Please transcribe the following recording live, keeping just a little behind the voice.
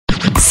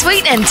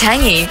Sweet and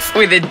tangy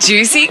with a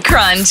juicy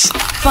crunch.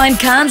 Find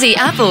Carnsey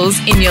apples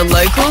in your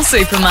local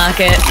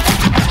supermarket.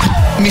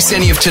 Miss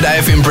any of Today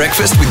FM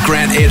Breakfast with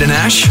Grant, Ed and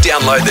Ash?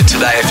 Download the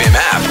Today FM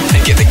app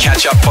and get the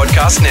catch-up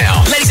podcast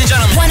now. Ladies and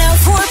gentlemen.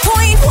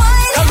 104.1.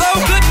 Hello,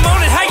 good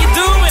morning. How you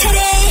doing?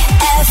 Today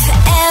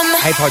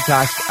FM. Hey,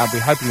 podcast. We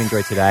hope you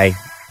enjoy today.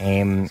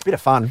 It's a bit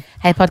of fun.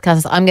 Hey,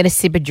 podcasters, I'm going to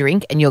sip a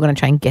drink and you're going to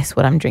try and guess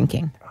what I'm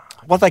drinking.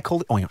 What do they call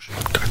it? Oh, gosh.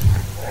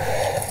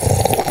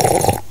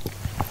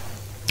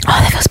 Oh,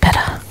 that feels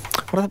better.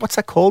 What's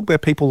that called where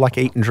people like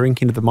eat and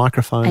drink into the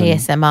microphone?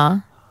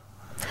 ASMR.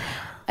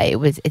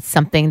 It's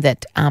something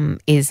that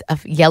is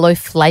of yellow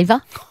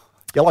flavour.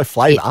 Yellow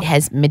flavour? It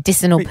has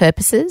medicinal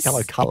purposes.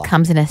 Yellow colour. It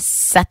comes in a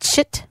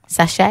sachet.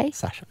 3.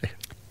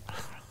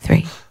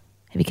 Have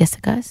you guessed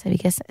it, guys? Have you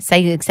guessed it?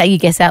 Say you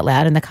guess out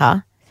loud in the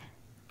car.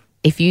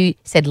 If you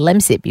said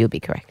Lemsip, you'll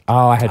be correct.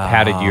 Oh, I had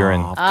powdered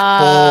urine. Oh,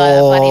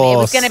 buddy, it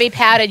was going to be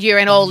powdered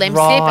urine or Lemsip.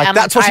 Right,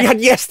 that's what you had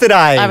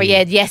yesterday. Oh,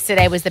 yeah,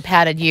 yesterday was the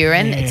powdered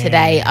urine. Yeah.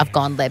 Today I've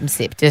gone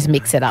Lemsip. Just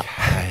mix it up.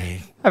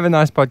 Have a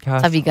nice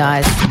podcast. Love you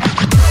guys.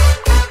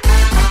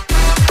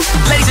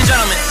 Ladies and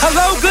gentlemen.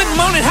 Hello, good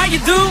morning. How you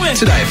doing?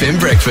 Today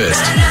FM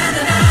Breakfast.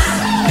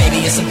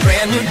 Maybe it's a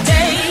brand new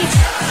day.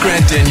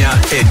 Grant Denyer,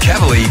 Ed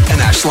Cavalier and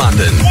Ash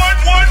London.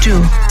 1,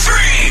 2, 3,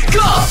 Go!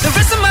 The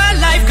rest of my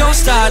life gon'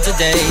 start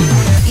today.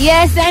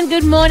 Yes, and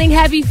good morning.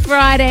 Happy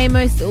Friday,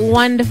 most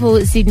wonderful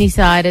Sydney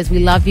siders. We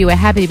love you. We're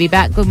happy to be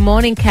back. Good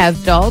morning,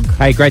 Cav Dog.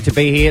 Hey, great to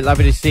be here.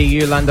 Lovely to see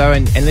you, Lundo.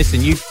 And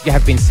listen, you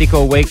have been sick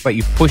all week, but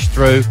you pushed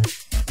through,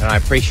 and I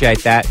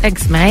appreciate that.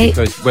 Thanks, mate.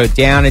 Because we're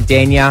down at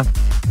Denyer.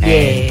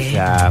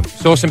 Yeah. And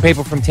saw some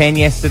people from 10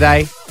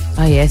 yesterday.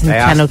 Oh, yes, in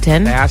Channel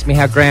 10. They asked me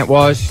how Grant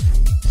was.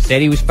 Said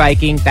he was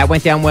faking. That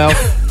went down well.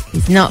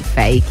 He's not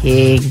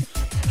faking.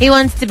 He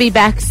wants to be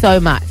back so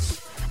much,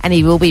 and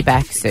he will be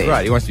back soon.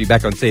 Right, he wants to be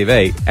back on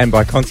TV, and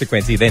by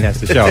consequence, he then has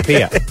to show up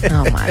here.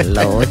 Oh, my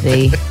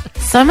lordy.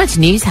 So much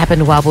news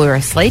happened while we were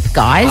asleep,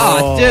 guys.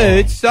 Oh,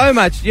 dude, so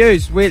much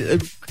news. We're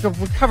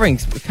covering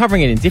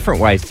it in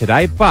different ways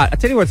today, but I'll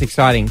tell you what's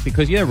exciting,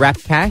 because you know Rap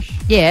Cash?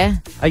 Yeah.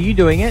 Are you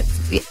doing it?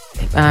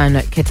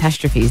 No,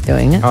 Catastrophe's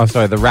doing it. Oh,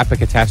 sorry, the rapper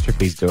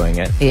Catastrophe's doing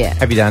it. Yeah.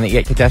 Have you done it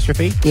yet,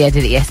 Catastrophe? Yeah, I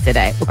did it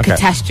yesterday. Well, Okay.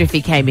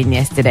 Catastrophe came in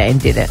yesterday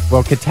and did it.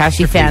 Well, She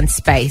Catastrophe... found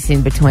space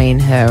in between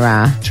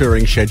her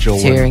Touring schedule.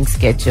 touring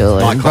schedule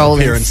and nightclub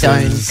Rolling Stone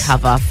appearances.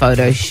 cover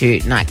photo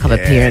shoot, nightclub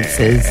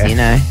appearances, you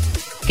know,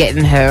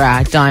 getting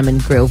her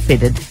diamond grill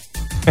fitted.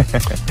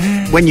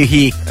 When you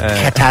hear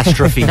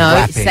catastrophe No,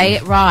 rapping, say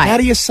it right. How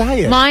do you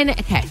say it? Mine,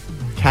 okay.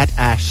 Cat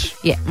Ash.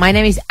 Yeah, my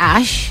name is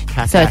Ash,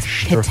 so it's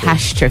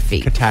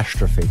Catastrophe.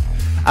 Catastrophe.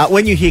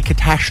 When you hear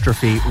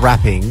catastrophe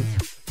rapping,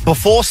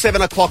 before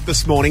 7 o'clock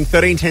this morning,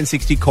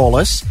 131060, call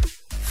us.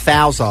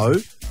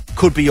 Thouso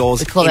could be yours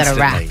We call that a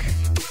instantly. rack.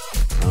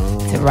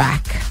 It's a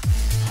rack.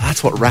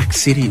 That's what Rack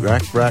City,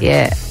 rack.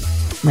 Yeah,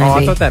 maybe. Oh,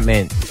 I thought that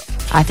meant...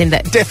 I think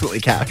that, Definitely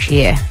cash.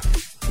 yeah.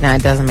 No,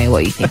 it doesn't mean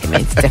what you think it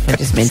means. It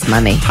definitely just means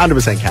money.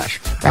 100% cash.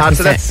 Rack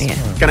So that's yeah.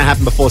 going to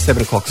happen before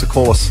 7 o'clock, so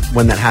call us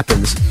when that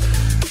happens.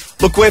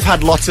 Look, we've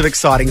had lots of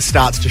exciting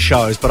starts to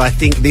shows, but I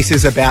think this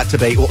is about to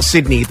be,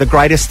 Sydney, the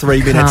greatest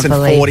 3 minutes and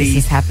believe 40, this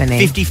is happening.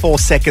 54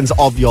 seconds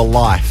of your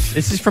life.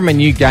 This is from a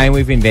new game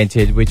we've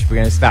invented, which we're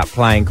going to start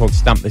playing, called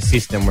Stump the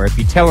System, where if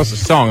you tell us a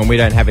song and we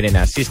don't have it in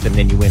our system,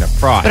 then you win a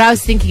prize. But I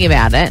was thinking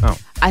about it. Oh.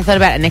 I thought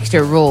about an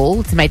extra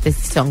rule to make this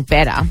song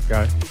better.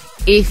 Go.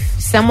 If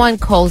someone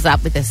calls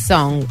up with a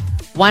song,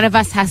 one of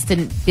us has to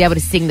be able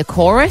to sing the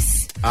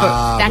chorus.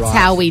 That's right.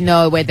 how we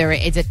know whether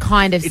it's a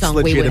kind of It's song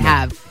we would legitimate.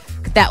 have.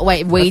 That way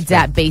it weeds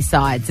out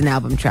B-sides and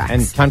album tracks.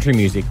 And country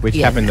music, which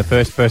Yeah. happened the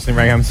first person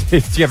rang up and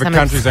said, do you have a Some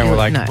country song? We're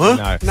like, no.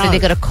 no. So they've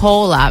got to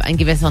call up and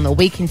give us a song that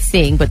we can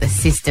sing, but the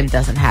system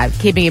doesn't have.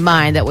 Keeping in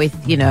mind that with,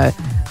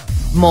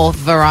 more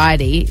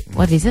variety,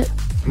 what is it?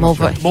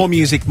 More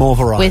Music, more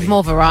variety. with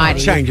more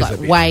variety, Changes we've a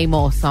got bit. way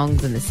more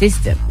songs in the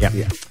system. Yep.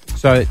 Yeah.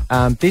 So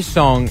this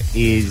song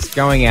is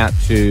going out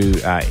to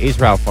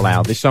Israel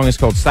Falou. This song is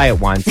called Say It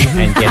Once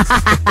and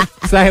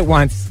Say It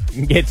Once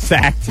and Get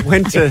Sacked.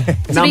 Went to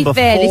To number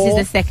be fair, 4. this is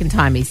the second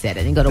time he said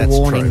it. He got a That's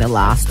warning true. the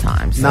last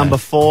time. So. Number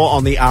 4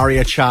 on the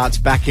ARIA charts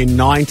back in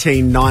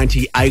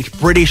 1998.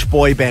 British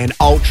boy band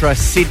Ultra.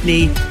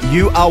 Sydney,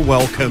 you are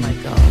welcome. Oh my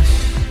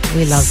gosh,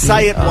 we love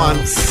Say you. it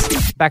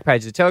once. Back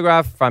page of the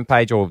Telegraph, front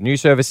page all news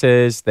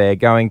services. They're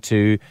going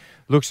to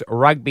Looks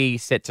Rugby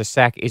set to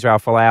sack Israel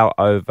Falou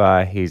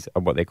over his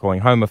what they're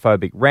calling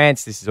homophobic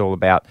rants. This is all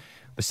about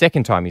the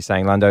second time he's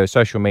saying, Lundo,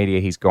 social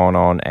media he's gone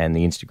on, and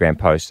the Instagram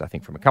post, I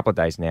think from a couple of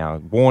days now,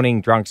 warning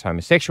drunks,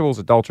 homosexuals,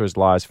 adulterers,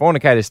 liars,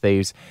 fornicators,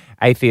 thieves,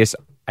 atheists,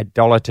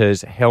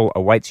 idolaters, hell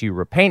awaits you,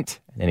 repent.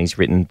 And then he's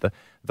written,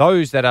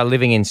 those that are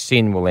living in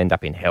sin will end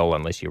up in hell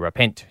unless you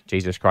repent.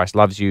 Jesus Christ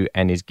loves you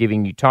and is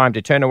giving you time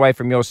to turn away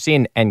from your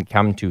sin and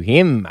come to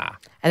him.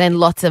 And then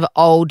lots of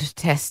Old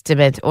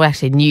Testament, or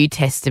actually New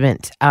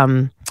Testament,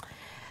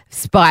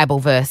 Bible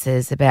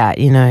verses about,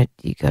 you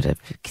got to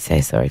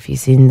say sorry for your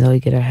sins or you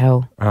go to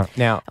hell.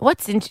 Now,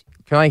 What's in? do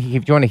you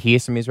want to hear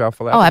some Israel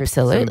Falou? Oh,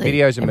 absolutely. Some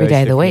videos Every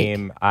day of emerged the of week.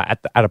 him at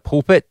a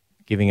pulpit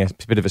giving a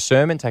bit of a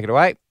sermon. Take it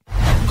away.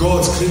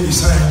 God's clearly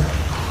saying,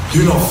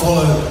 do not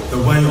follow the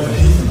way of the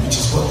heathen, which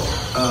is what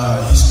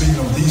he's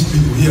speaking of these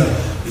people here.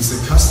 It's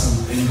the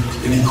custom,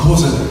 and he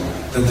calls it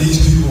that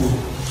these people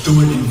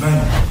do it in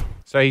vain.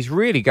 So he's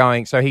really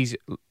going, so he's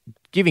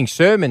giving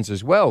sermons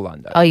as well,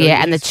 Lundo. Oh,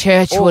 yeah, and the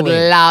church would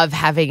love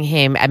having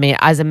him. I mean,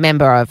 as a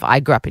member of, I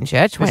grew up in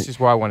church. This is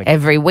why I want to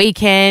every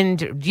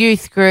weekend,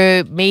 youth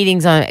group,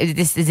 meetings on,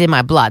 this is in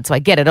my blood, so I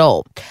get it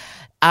all.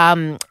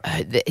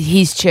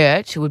 His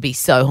church would be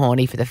so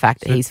horny for the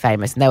fact that he's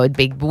famous, and they would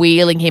be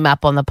wheeling him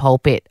up on the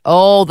pulpit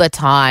all the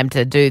time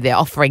to do their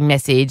offering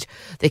message,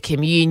 the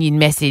communion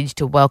message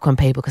to welcome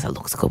people, because it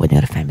looks good when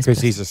you're a famous person.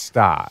 Because he's a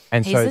star.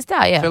 And he's a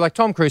star, yeah. So like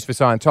Tom Cruise for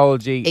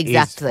Scientology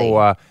exactly. is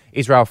for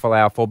Israel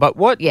Falou for. But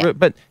what? Yeah.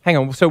 But hang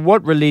on. So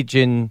what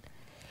religion?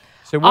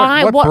 So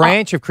what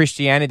branch of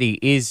Christianity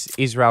is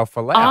Israel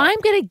Falou? I'm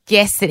going to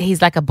guess that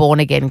he's like a born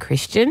again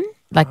Christian.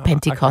 Like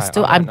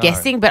Pentecostal, okay, I'm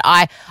guessing, but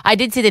I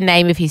did see the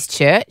name of his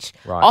church.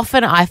 Right.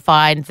 Often I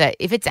find that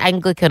if it's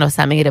Anglican or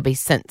something, it'll be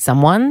St.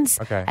 Someone's.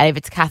 Okay. And if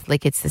it's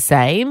Catholic, it's the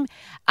same.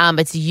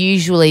 It's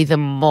usually the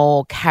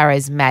more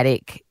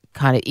charismatic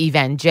kind of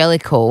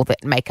evangelical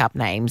that make up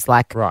names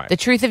like the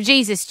Truth of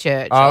Jesus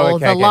Church or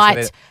the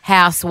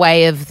Lighthouse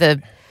Way of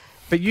the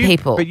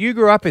people. But you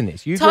grew up in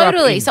this.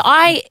 Totally. So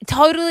I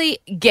totally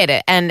get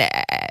it. And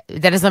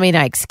that doesn't mean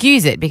I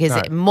excuse it,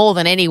 because more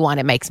than anyone,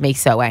 it makes me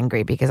so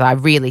angry, because I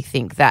really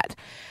think that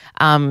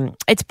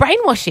it's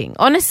brainwashing,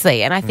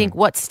 honestly. And I think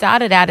what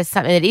started out as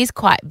something that is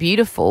quite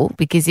beautiful,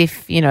 because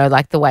if,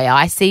 like the way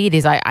I see it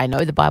is I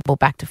know the Bible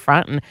back to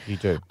front, and you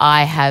do.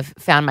 I have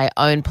found my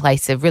own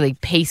place of really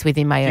peace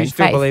within my own faith.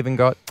 Do you still believe in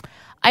God?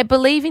 I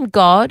believe in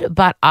God,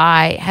 but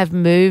I have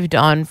moved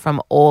on from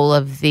all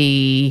of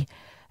the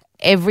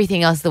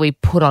everything else that we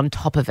put on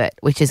top of it,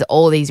 which is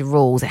all these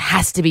rules. It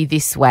has to be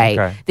this way.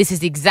 Okay. This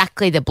is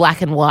exactly the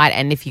black and white,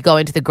 and if you go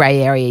into the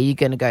grey area, you're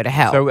going to go to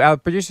hell. So our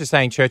producer's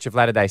saying Church of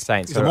Latter-day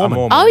Saints. He's a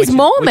Mormon. Oh, he's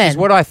Mormon. Which is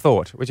what I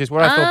thought.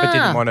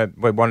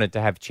 But wanted to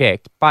have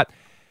checked. But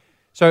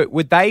so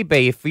would they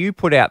be, if you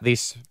put out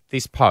this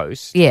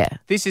post? Yeah.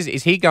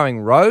 Is he going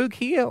rogue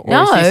here, or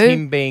no, is this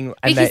him being?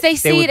 And because they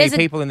see there would it be as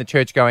people in the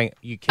church going,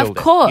 "You killed it.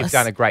 Of course, You've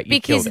done a great. You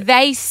because killed it."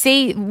 they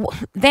see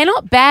they're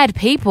not bad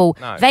people.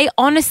 No. They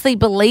honestly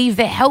believe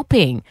they're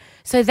helping.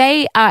 So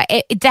they are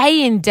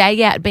day in,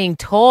 day out being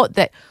taught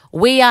that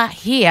we are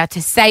here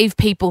to save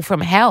people from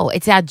hell.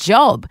 It's our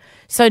job.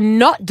 So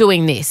not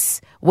doing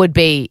this would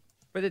be.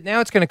 But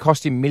now it's going to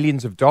cost him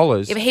millions of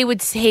dollars. Yeah, but he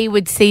would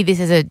see this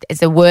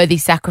as a worthy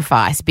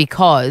sacrifice,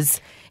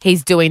 because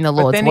he's doing the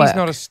Lord's work. But then he's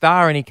not a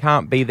star, and he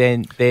can't be there.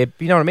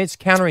 You know what I mean? It's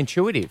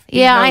counterintuitive.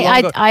 Yeah,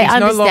 I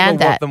understand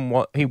that.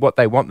 What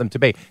they want them to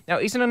be. Now,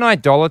 isn't an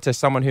idolater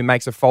someone who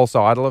makes a false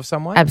idol of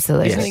someone?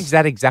 Absolutely. Isn't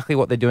that exactly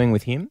what they're doing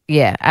with him?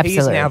 Yeah, absolutely. He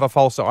is now the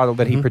false idol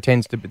that he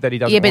pretends to, that he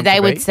doesn't. Yeah, but want to they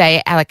would be.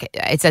 say, like,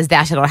 it says,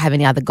 "Thou shalt not have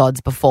any other gods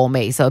before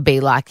me." So it'd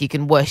be like you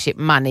can worship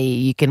money,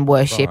 you can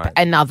worship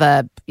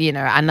another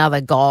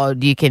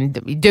god, you can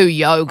do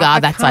yoga.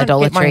 That's I can't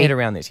idolatry. Get my head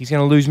around this. He's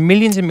going to lose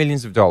millions and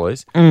millions of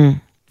dollars.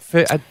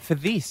 For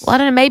this. Well, I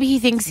don't know. Maybe he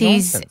thinks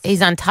he's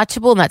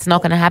untouchable, and that's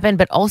not going to happen.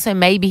 But also,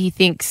 maybe he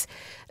thinks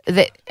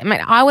that. I mean,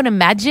 I would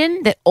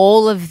imagine that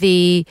all of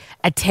the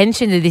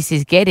attention that this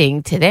is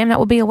getting to them, that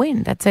would be a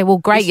win. They'd say, "Well,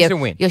 great, This is a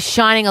win. You're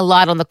shining a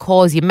light on the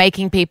cause. You're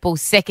making people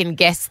second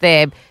guess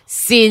their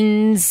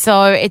sins.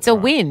 So it's a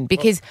win,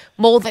 because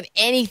more than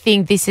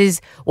anything, this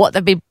is what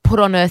they've been put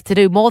on earth to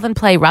do. More than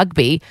play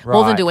rugby,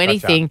 more than do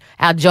anything,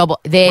 our job,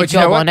 their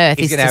job on earth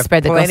is to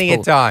spread the gospel. Plenty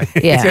of time.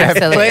 Yeah, He's gonna have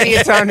absolutely. plenty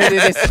of time to do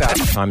this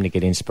stuff. Time to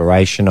get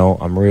inspirational.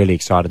 I'm really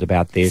excited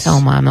about this. So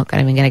am I. I'm not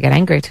even going to get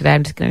angry today.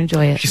 I'm just going to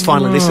enjoy it. She's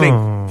finally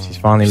listening. She's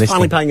finally listening.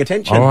 Finally paying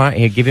attention. All right,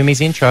 here, give him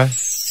his intro.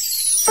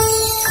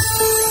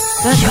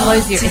 Don't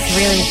close your. It's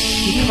really.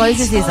 He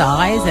closes his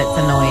eyes. It's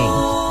annoying.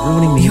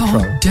 Ruining the intro.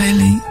 Your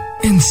daily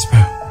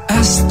inspo,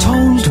 as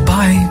told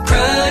by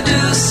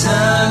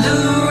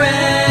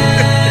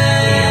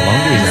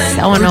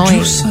So annoying.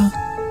 producer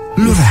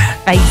Lorraine.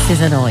 Face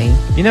is annoying.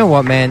 You know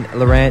what, man,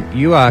 Laurent,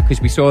 you are,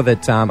 because we saw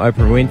that Oprah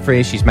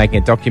Winfrey, she's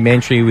making a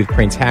documentary with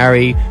Prince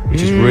Harry,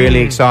 which is really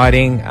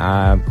exciting,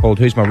 called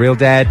Who's My Real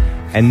Dad?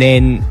 And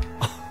then...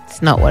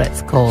 It's not what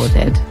it's called,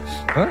 Ed.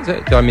 Oh, is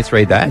it? Did I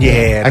misread that?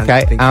 Yeah. I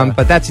Okay, think so.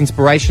 but that's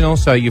inspirational.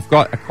 So you've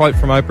got a quote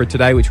from Oprah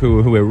today, which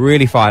we're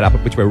really fired up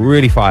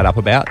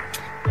about.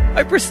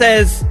 Oprah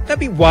says, don't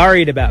be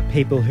worried about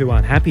people who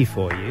aren't happy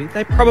for you.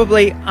 They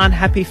probably aren't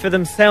happy for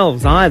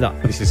themselves either.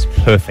 This is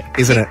perfect.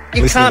 Isn't it?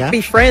 You Listening can't up?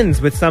 be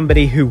friends with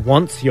somebody who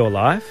wants your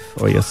life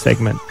or your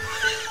segment.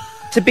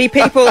 To the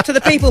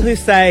people who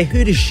say,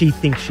 who does she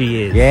think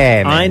she is?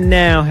 Yeah, man. I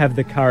now have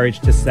the courage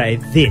to say,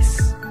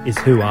 this is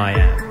who I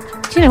am.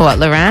 Do you know what,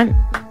 Laurent?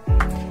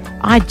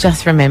 I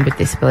just remembered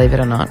this, believe it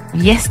or not.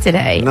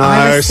 Yesterday, No,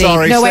 I received...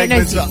 sorry, No, wait,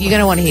 no, segments you're going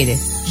to want to hear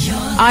this.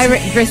 I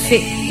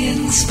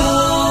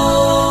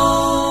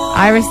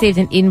received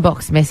an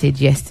inbox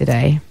message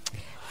yesterday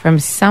from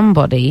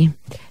somebody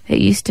that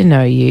used to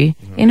know you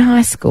in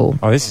high school.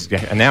 Oh, this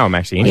is now I'm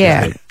actually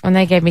Yeah, interested. and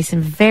they gave me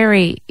some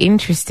very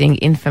interesting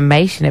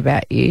information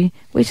about you,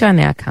 which I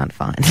now can't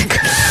find. You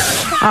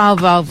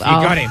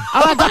got him.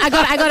 Oh, I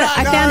got it.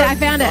 I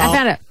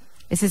found it.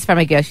 This is from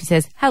a girl. She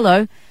says,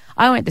 "Hello,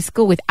 I went to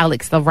school with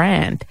Alex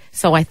Lorand,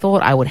 so I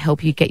thought I would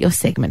help you get your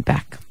segment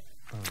back.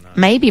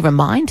 Maybe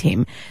remind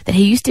him that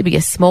he used to be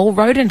a small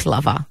rodent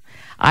lover.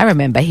 I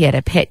remember he had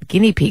a pet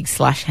guinea pig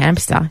 /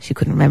 hamster, she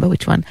couldn't remember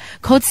which one,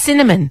 called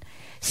Cinnamon.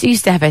 She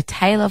used to have a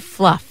tail of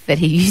fluff that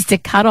he used to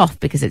cut off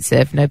because it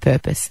served no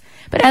purpose.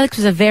 But Alex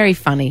was a very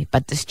funny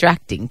but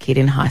distracting kid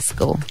in high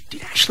school."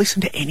 Did Ash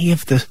listen to any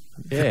of the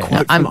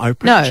quote No, from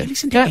Oprah? no, Did she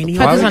listen to don't any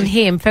focus of on it?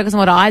 him. Focus on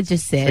what I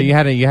just said. So you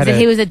had So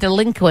he was a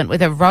delinquent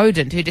with a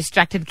rodent who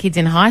distracted kids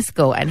in high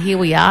school, and here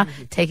we are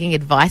taking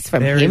advice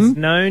from There is him.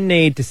 no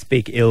need to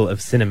speak ill of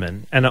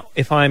Cinnamon, and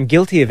if I'm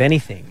guilty of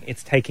anything,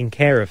 it's taking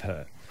care of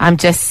her. I'm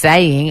just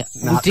saying,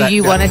 do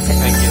you want to...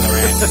 Thank you,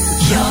 Lorraine.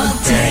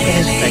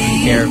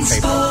 Taking care of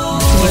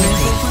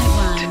people.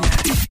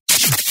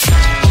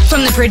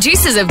 From the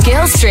producers of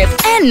Girls Trip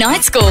and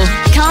Night School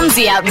comes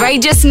the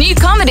outrageous new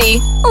comedy,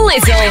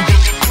 Little.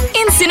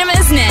 In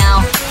cinemas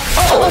now.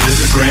 This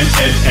is Grant,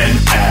 Ed,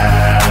 and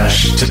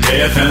Ash.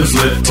 Today FM's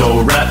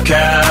Little Rap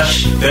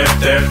Cash.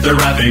 They're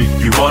rapping.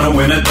 You want to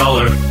win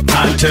 $1.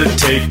 Time to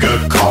take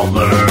a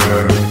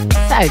caller.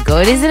 So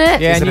good, isn't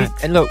it? Yeah,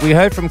 and look, we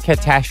heard from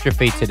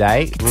Catastrophe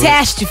today.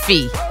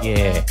 Catastrophe.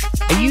 Yeah.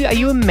 Are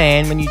you a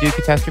man when you do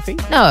Catastrophe?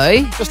 No,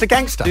 Just a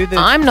gangster.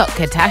 I'm not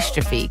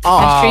Catastrophe.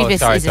 Oh, Catastrophe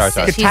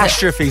sorry. she's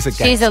Catastrophe's a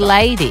gangster. She's a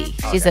lady.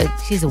 She's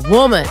a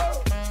woman.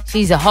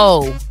 She's a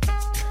hoe.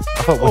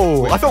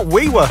 Oh, I thought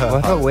we were her.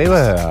 I thought we were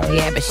her.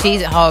 Yeah, but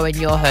she's a hoe and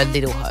you're her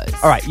little hose.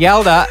 All right,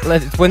 Yelda,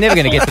 we're never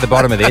going to get to the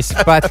bottom of this,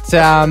 but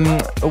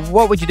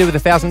what would you do with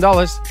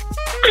 $1,000?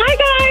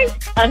 Hi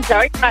guys, I'm so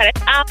excited.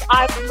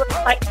 I was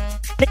like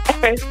the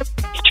first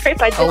trip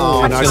I did.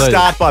 Oh, no, Absolutely.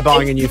 start by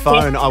buying a new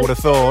phone, I would have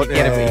thought.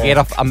 Get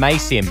off a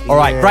Macium. All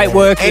right, Yeah. great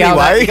work,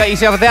 Yelda. Anyway. You got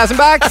yourself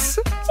 $1,000.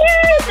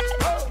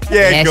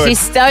 Yeah, good. she's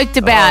stoked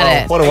about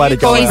it. What a way to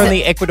go. Calling out. from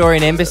the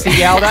Ecuadorian embassy,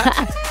 Yelda.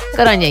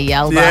 Good on you,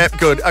 Yelda. Yeah,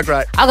 good. Oh,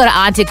 great. I got an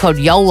auntie called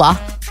Yola,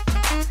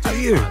 Do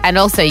you? and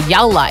also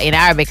Yola in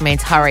Arabic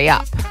means hurry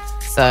up.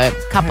 So a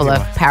couple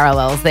of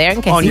parallels there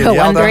in case On you you, were Yelda.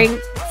 wondering.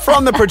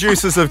 From the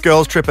producers of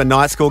Girls Trip and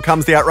Night School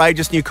comes the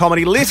outrageous new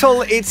comedy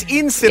Little. It's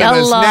in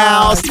cinemas Yalla.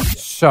 now.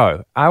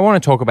 So, I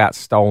want to talk about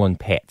stolen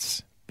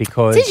pets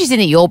because... It's interesting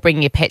that you're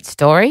bringing your pet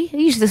story.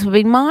 Usually this would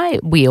be my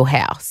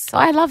wheelhouse. So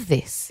I love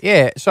this.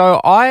 Yeah, so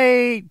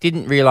I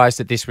didn't realise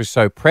that this was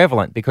so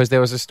prevalent because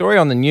there was a story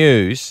on the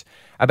news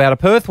about a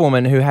Perth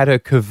woman who had her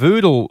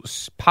cavoodle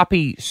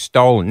puppy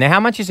stolen. Now, how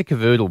much is a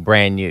cavoodle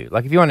brand new?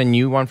 Like, if you want a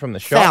new one from the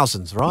shop?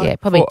 Thousands, right? Yeah,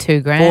 probably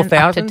 $2,000. Up to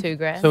 4,000?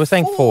 $2,000. So we're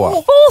saying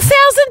four.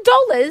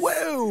 $4,000?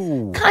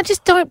 Whoa. Can't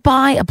just don't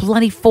buy a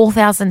bloody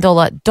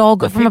 $4,000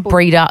 dog from a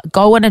breeder.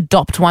 Go and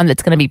adopt one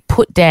that's going to be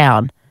put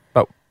down.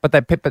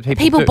 But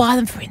People do. buy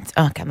them for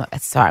okay,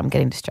 sorry, I'm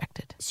getting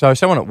distracted. So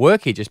someone at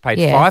work here just paid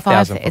Yeah,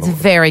 $5,000 for It's the a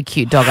very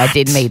cute dog. I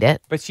did meet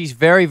it. But she's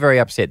very, very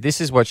upset.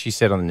 This is what she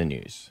said on the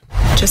news.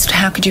 Just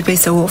how could you be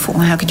so awful?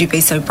 How could you be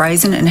so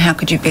brazen? And how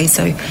could you be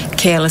so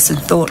careless and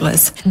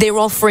thoughtless? They're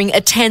offering a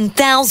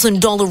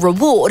 $10,000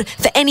 reward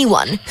for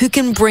anyone who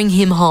can bring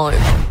him home.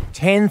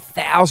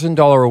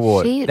 $10,000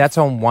 reward. She- That's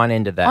on one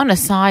end of that. On a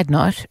side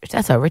note,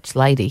 that's a rich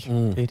lady.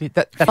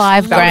 That's $5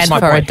 that was grand my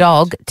for a point.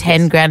 dog,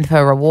 10 grand for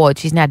a reward.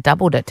 She's now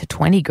doubled it to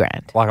 20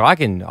 grand. Like I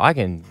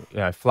can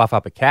fluff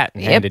up a cat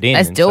and hand it in.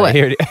 Let's and do say, it.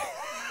 Here it is.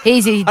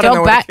 Easy, I don't know dog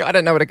what back. I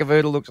don't know what a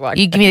cavoodle looks like.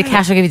 You give me the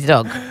cash, I'll give you the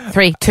dog.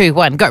 3, 2,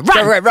 1, go.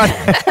 Run! Run.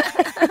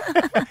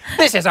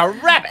 This is a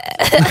rabbit.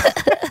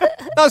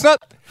 No, it's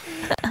not.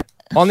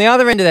 On the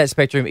other end of that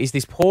spectrum is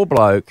this poor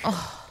bloke.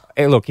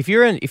 Hey, look, if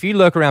you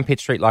lurk around Pitt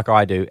Street like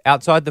I do,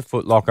 outside the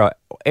Foot Locker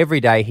every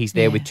day, he's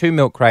there with 2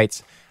 milk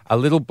crates, a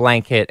little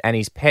blanket, and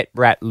his pet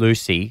rat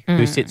Lucy,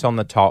 who sits on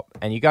the top.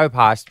 And you go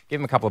past, give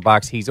him a couple of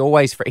bucks. He's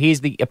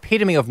the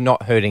epitome of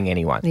not hurting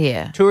anyone.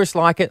 Yeah. Tourists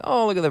like it.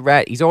 Oh, look at the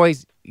rat.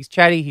 He's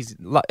chatty. He's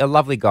a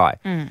lovely guy.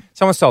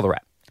 Someone stole the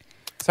rat.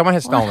 Someone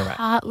has stolen the rat.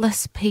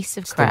 Heartless piece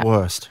of crap. The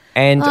worst.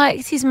 And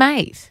It's his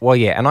mate. well,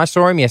 yeah, and I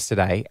saw him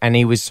yesterday, and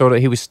he was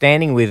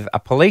standing with a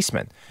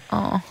policeman.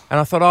 Oh. And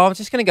I thought, I'm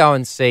just going to go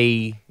and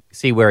see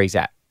where he's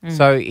at.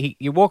 So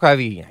you walk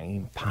over, you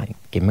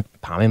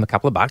palm him a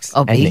couple of bucks.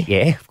 Obby. And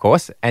yeah, of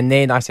course. And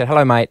then I said,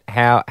 "Hello, mate.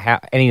 How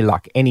any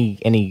luck?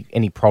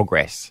 Any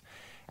progress?"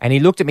 And he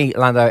looked at me,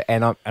 Lando,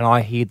 and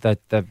I hear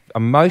the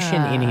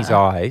emotion in his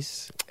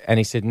eyes. And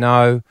he said,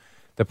 "No,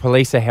 the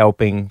police are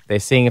helping. They're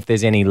seeing if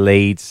there's any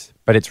leads,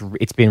 but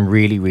it's been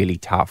really, really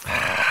tough."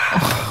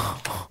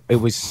 It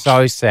was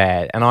so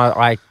sad. And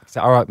I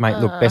said, "All right, mate,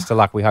 look, best of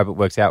luck. We hope it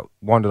works out."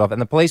 Wandered off. And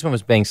the policeman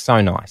was being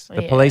so nice.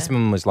 The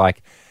policeman was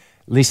like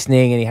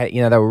listening, and he had,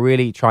 they were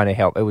really trying to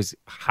help. It was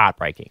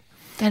heartbreaking.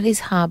 That is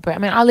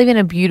heartbreaking. I mean, I live in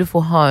a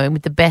beautiful home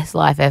with the best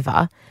life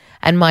ever,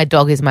 and my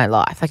dog is my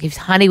life. Like, if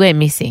Honey went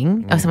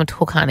missing, or someone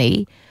took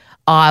Honey,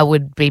 I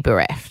would be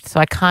bereft. So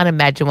I can't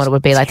imagine what it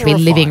would be like to be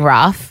living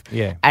rough.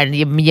 Yeah. And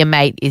your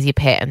mate is your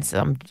pet, and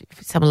some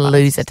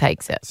loser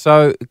takes it.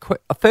 So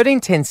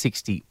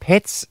 131060,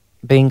 pets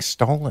being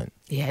stolen.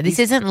 Yeah, this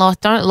isn't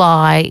lost. Don't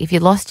lie. If you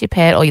lost your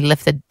pet or you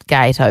left the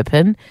gate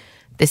open,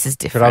 this is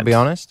different. Could I be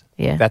honest?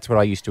 Yeah. That's what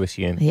I used to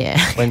assume. Yeah.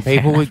 When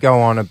people would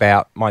go on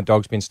about my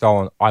dog's been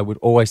stolen, I would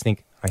always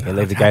think, okay,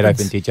 leave the gate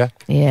open, did you?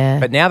 Yeah.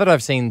 But now that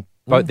I've seen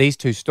both these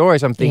two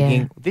stories, I'm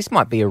thinking this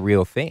might be a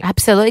real thing.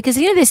 Absolutely, because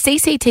there's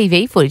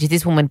CCTV footage that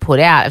this woman put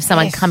out of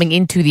someone coming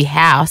into the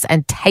house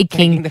and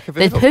taking the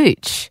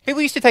pooch.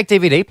 People used to take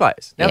DVD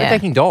players. Now they're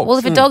taking dogs. Well,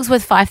 if a dog's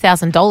worth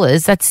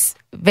 $5,000, that's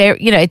very,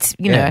 it's,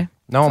 know,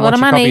 no one a lot wants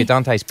of a money. copy of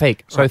Dante's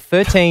Peak. So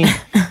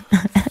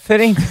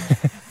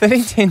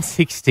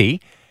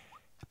 131060,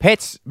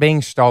 pets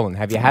being stolen.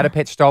 Have you had a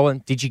pet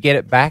stolen? Did you get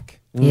it back?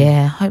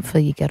 Yeah,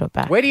 hopefully you get it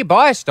back. Where do you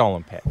buy a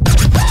stolen pet?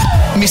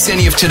 Miss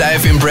any of Today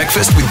FM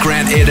breakfast with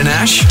Grant, Ed and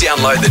Ash?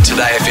 Download the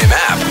Today FM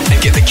app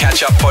and get the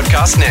catch up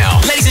podcast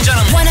now. Ladies and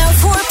gentlemen.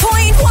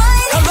 104.1.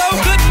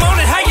 Hello, good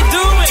morning. How you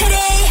doing?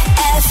 Today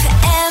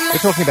FM. We're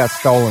talking about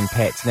stolen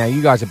pets. Now,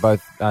 you guys are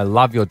both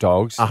love your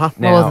dogs. Now,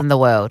 More than the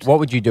world. What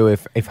would you do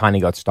if Honey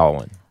got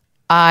stolen?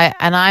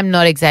 I'm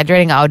not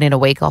exaggerating, I would need a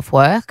week off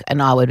work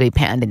and I would be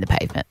pounding the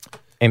pavement.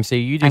 MC,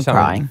 you do I'm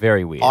something crying.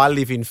 very weird. I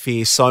live in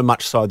fear so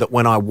much so that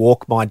when I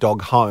walk my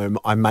dog home,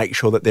 I make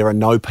sure that there are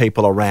no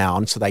people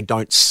around so they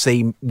don't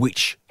see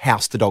which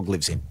house the dog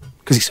lives in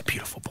because he's a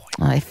beautiful boy.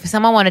 If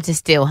someone wanted to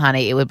steal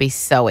Honey, it would be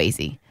so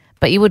easy.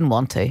 But you wouldn't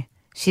want to.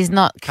 She's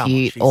not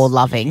cute or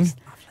loving.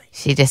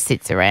 She just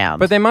sits around.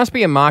 But there must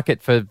be a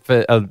market for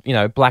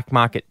black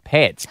market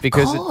pets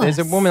because there's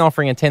a woman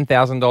offering a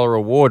 $10,000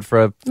 reward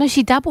for a... No,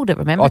 she doubled it,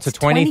 remember? It's a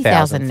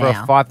 $20,000 for a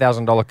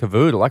 $5,000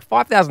 cavoodle. Like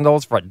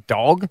 $5,000 for a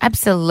dog?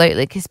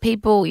 Absolutely, because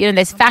people,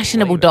 there's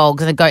fashionable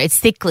dogs and they go, it's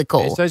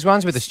cyclical. It's those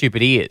ones with the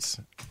stupid ears.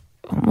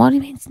 What do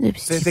you mean?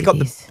 They got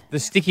the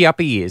sticky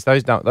upper ears.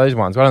 Those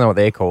ones. I don't know what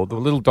they're called. The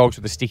little dogs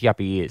with the sticky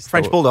upper ears.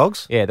 French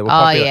bulldogs? Yeah, they were Oh,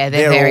 popular. yeah,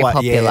 they're very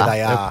popular. Yeah,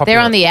 they are. They're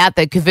on the out,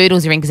 though.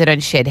 Cavoodles are in because they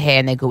don't shed hair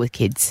and they're good with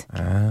kids.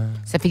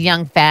 So for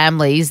young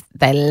families,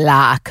 they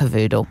like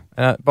cavoodle.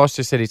 Boss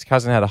just said his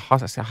cousin had a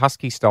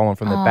husky stolen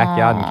from their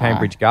backyard in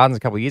Cambridge Gardens a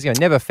couple of years ago.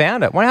 Never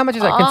found it. Wonder how much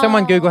is that? Can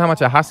someone Google how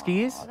much a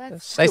husky is?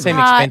 They seem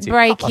expensive.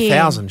 Heartbreaking.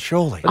 1,000,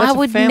 surely. I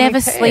would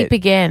never sleep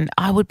again.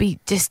 I would be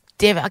just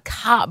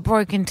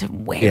heartbroken to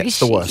where is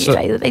the she? worst.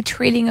 Are they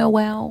treating her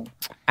well?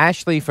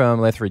 Ashley from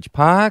Lethbridge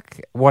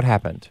Park, what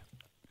happened?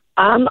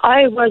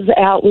 I was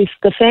out with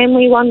the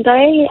family one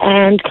day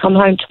and come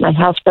home to my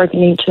house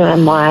broken into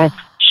and my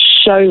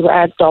show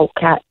ragdoll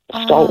cat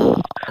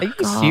stolen. Are you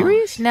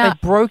serious? No. They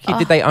broke it.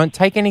 Did they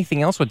take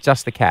anything else or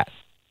just the cat?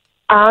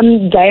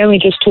 They only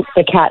just took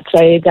the cat, so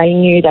they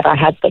knew that I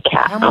had the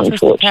cat, How much was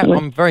the cat? unfortunately.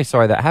 I'm very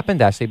sorry that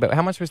happened, Ashley, but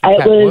how much was the It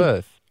cat was-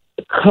 worth?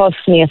 It cost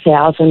me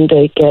 $1,000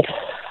 to get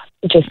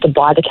just to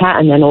buy the cat,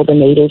 and then all the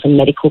needles and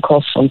medical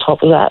costs on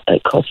top of that.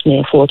 It cost me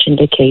a fortune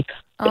to keep.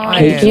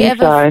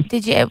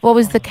 Did you? What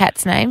was the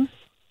cat's name?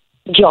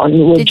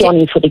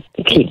 Johnny for the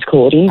kids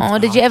called him. Oh,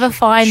 did you ever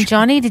find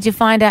Johnny? Did you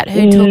find out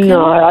who took him?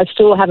 No, I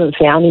still haven't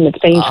found him. It's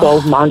been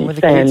 12 months. Were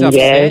the kids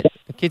upset?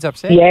 The kids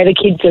upset? Yeah, the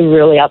kids are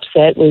really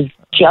upset. We've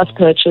just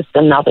purchased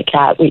another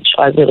cat, which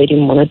I really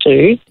didn't want to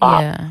do.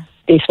 But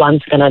this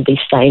one's going to be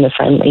staying a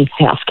friendly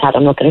house cat.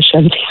 I'm not going to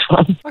show this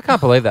one. I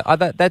can't believe that.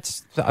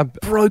 That's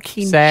broke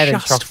in sad and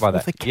just shocked by for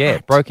that. the cat. Yeah,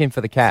 broke in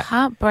for the cat.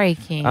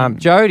 Heartbreaking.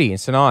 Jody in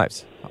St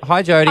Ives.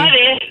 Hi, Jody. Hi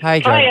there. Hey,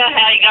 Jody. Hiya,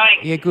 how you going?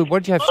 Yeah, good.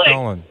 What did you have Good.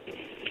 stolen?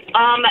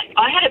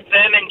 I had a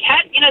Burman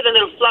cat, the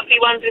little fluffy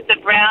ones with the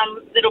brown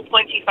little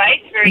pointy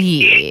face, very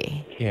cute.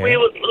 Yeah. We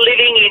were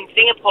living in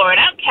Singapore and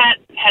our cat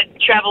had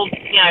travelled,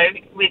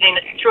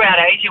 throughout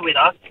Asia with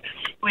us.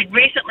 We'd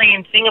recently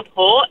in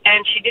Singapore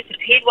and she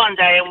disappeared one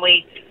day and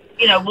we,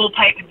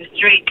 wallpapered the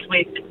streets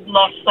with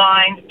lost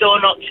signs, door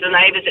knocks to the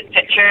neighbours,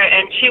 etc.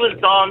 And she was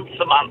gone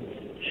for months.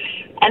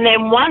 And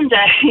then one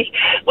day,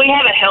 we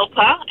have a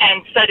helper,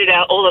 and so did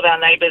all of our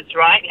neighbours,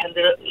 right? And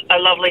a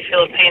lovely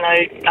Filipino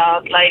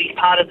lady,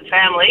 part of the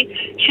family.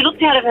 She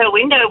looked out of her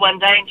window one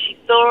day and she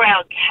saw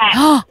our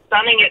cat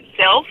sunning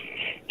itself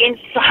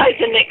inside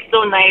the next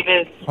door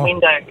neighbour's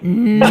window.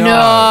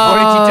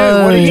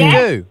 No. What did you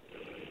do?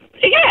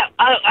 Yeah,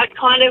 I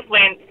kind of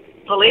went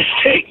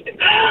ballistic.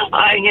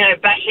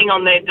 Bashing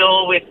on their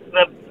door with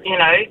the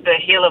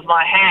heel of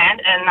my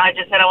hand, and I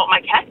just said, I want my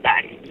cat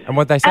back. And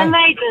what'd they say? And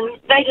they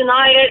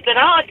denied it, that,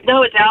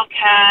 it's our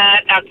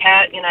cat,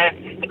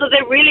 because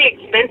they're really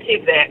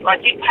expensive there.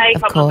 Like, you pay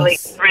probably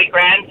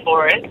 $3,000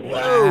 for it.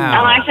 Wow.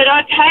 And I said,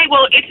 okay,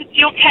 well, if it's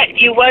your cat,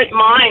 you won't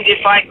mind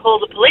if I call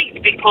the police,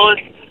 because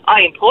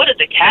I imported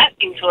the cat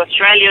into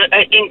Australia,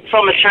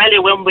 from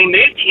Australia when we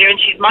moved here, and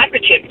she's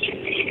microchipped.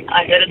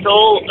 I said, it's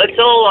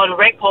all on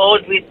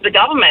record with the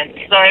government,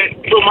 so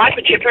we'll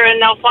microchip her and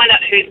they'll find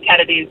out whose cat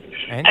it is.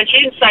 And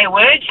she didn't say a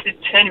word. She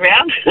just turned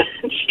around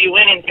and she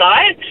went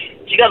inside.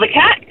 She got the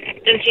cat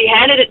and she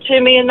handed it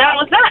to me, and that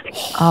was that.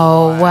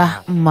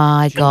 Oh,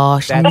 my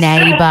gosh.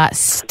 Neighbour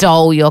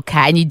stole your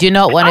cat, and you do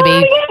not want to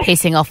be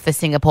pissing off the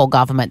Singapore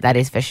government, that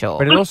is for sure.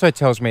 But it also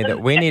tells me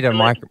that we need a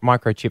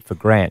microchip for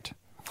Grant.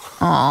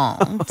 Oh,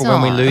 for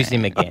when we lose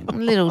him again.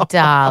 Little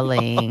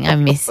darling. I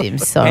miss him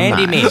so Hand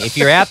much. him in. If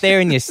you're out there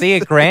and you see a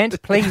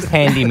Grant, please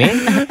hand him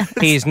in.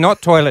 He is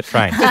not toilet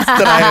trained. It's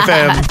Today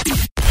FM.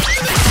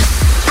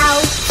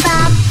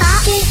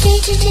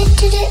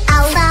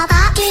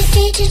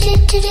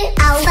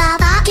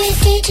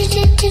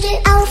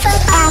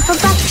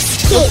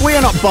 Look, we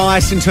are not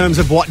biased in terms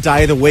of what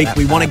day of the week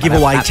we want to give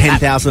away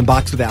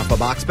 $10,000 with Alpha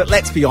Bucks, but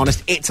let's be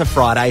honest, it's a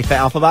Friday for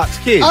Alpha Bucks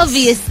kids.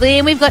 Obviously,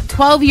 and we've got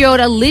 12-year-old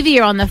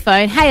Olivia on the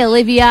phone. Hey,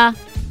 Olivia.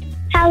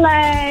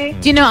 Hello.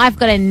 Do you know I've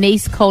got a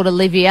niece called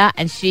Olivia,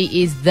 and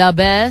she is the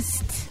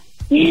best?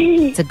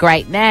 It's a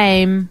great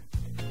name.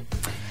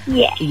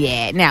 Yeah.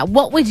 Yeah. Now,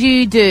 what would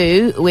you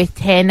do with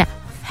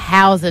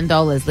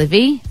 $10,000,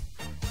 Livy?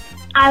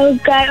 I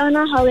would go on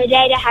a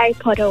holiday to Harry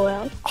Potter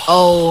World.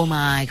 Oh,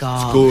 my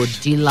God. Good.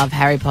 Do you love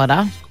Harry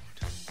Potter?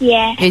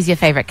 Yeah. Who's your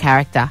favourite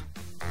character?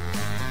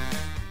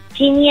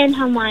 Ginny and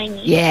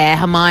Hermione. Yeah,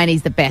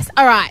 Hermione's the best.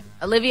 All right,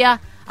 Olivia,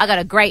 I got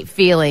a great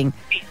feeling.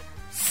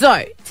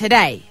 So,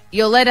 today,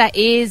 your letter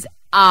is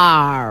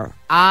R.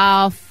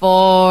 R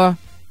for...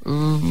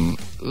 I'm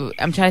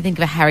trying to think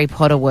of a Harry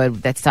Potter word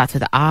that starts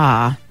with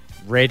R.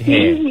 Red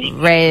hair.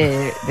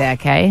 Red...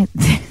 Okay.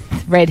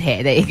 Red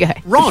hair, there you go.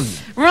 Ron.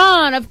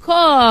 Ron, of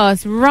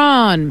course,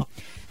 Ron.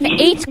 For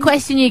each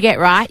question you get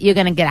right, you're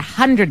going to get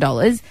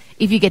 $100.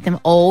 If you get them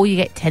all, you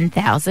get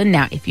 $10,000.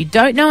 Now, if you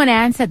don't know an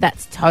answer,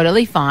 that's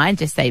totally fine.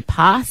 Just say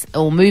pass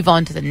or move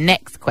on to the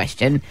next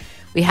question.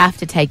 We have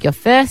to take your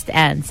first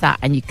answer,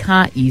 and you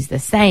can't use the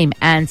same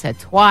answer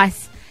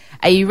twice.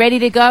 Are you ready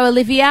to go,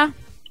 Olivia?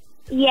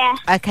 Yeah.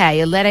 Okay,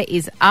 your letter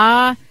is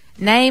R.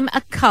 Name a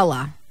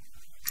colour.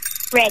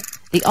 Red.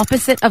 The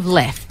opposite of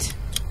left.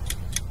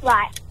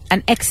 Right.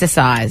 An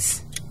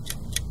exercise.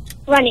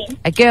 Running.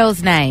 A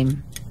girl's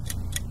name.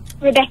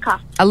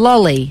 Rebecca. A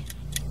lolly.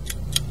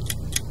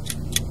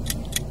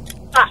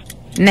 Bus.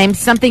 Name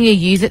something you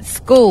use at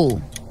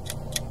school.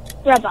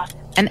 Rubber.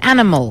 An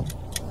animal.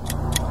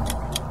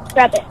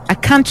 Rabbit. A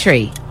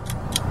country.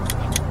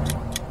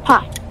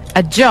 Pass.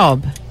 A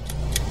job.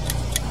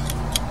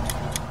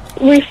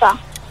 Roofer.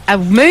 A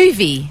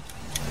movie.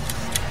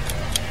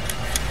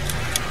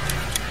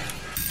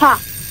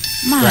 Pass.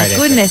 My Great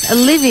goodness,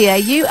 Olivia,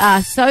 you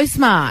are so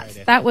smart.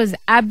 That was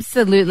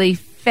absolutely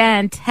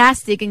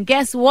fantastic. And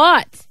guess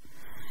what?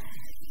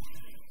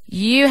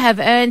 You have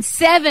earned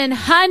 $700,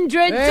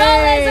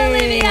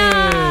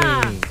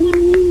 Olivia.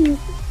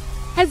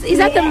 Is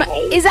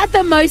that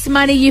the most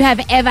money you have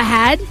ever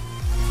had?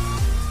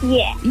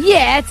 Yeah.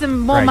 Yeah, it's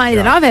more Great money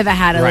than job. I've ever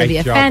had, Great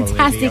Olivia. job,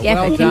 Fantastic Olivia.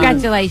 Well effort. done.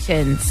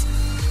 Congratulations.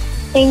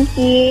 Thank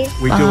you.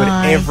 We do it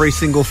Bye. every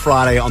single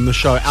Friday on the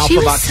show. Alpha She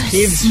was Bucks so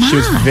Kids. smart. She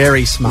was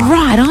very smart.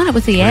 Right on it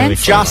with the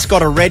answer. Just got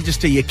to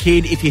register your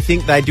kid if you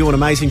think they do an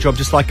amazing job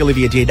just like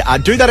Olivia did.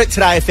 Do that at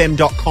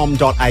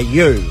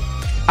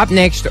todayfm.com.au. Up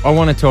next, I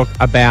want to talk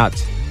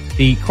about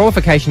the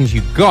qualifications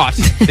you got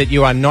that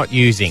you are not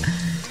using.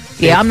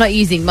 Yeah, I'm not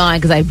using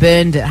mine because I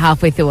burned it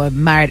halfway through a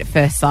Married at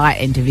First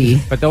Sight interview.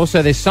 But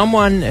also there's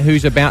someone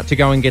who's about to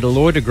go and get a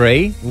law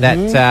degree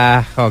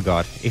that, oh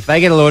God, if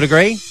they get a law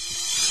degree,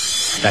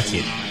 that's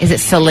it. Is it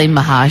Salim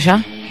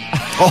Mahaja?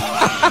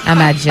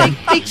 Imagine.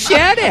 Big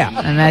shout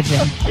out.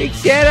 Imagine. Big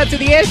shout out to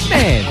the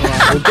S-Man.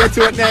 We'll get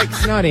to it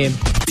next. Not him.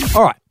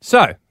 All right,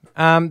 so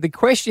the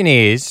question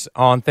is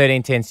on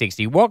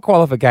 131060, what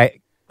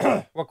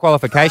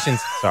qualifications,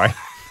 sorry.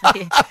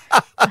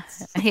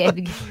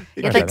 You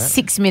had like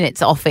 6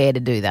 minutes off air to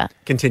do that.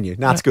 Continue.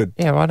 No, it's good.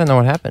 Yeah, well, I don't know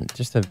what happened.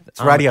 Just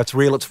It's radio. It's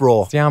real. It's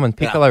raw. the Armand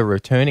Piccolo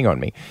returning on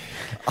me.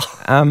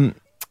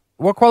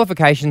 What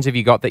qualifications have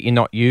you got that you're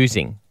not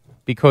using?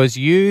 Because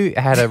you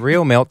had a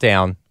real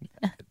meltdown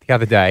the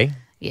other day.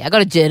 Yeah, I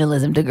got a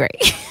journalism degree.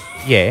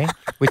 Yeah,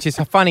 which is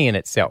funny in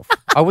itself.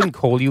 I wouldn't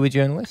call you a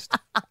journalist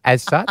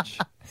as such.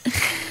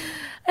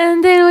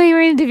 And then we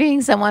were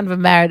interviewing someone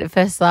from Married at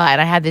First Sight,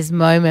 and I had this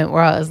moment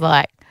where I was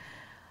like,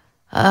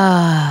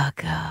 oh,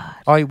 God.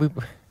 It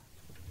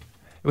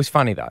was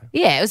funny, though.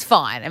 Yeah, it was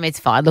fine. I mean, it's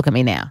fine. Look at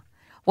me now.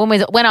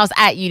 When I was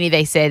at uni,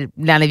 they said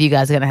none of you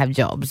guys are going to have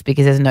jobs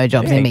because there's no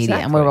jobs in media,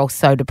 and we're all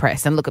so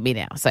depressed. And look at me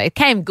now. So it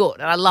came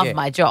good, and I love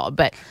my job,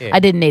 but I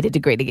didn't need a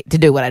degree to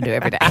do what I do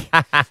every day.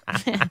 I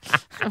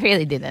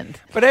really didn't.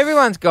 But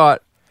everyone's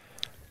got,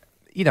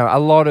 a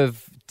lot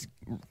of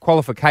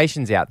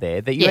qualifications out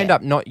there that you end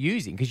up not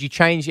using because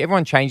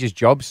everyone changes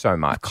jobs so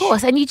much. Of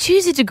course, and you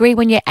choose a degree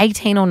when you're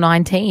 18 or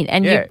 19,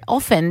 and you're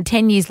often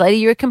 10 years later,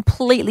 you're a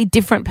completely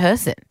different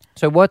person.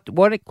 So what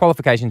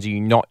qualifications are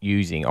you not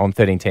using on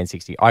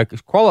 131060? I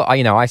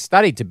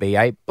studied to be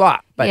a blah,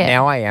 but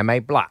now I am a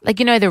blah. Like,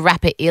 the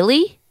rapper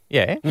Illy?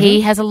 Yeah.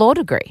 He has a law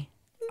degree.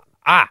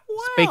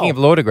 Speaking of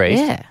law degrees,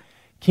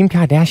 Kim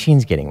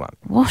Kardashian's getting one.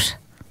 What?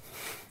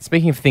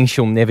 Speaking of things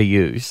she'll never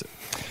use,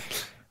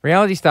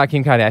 Reality star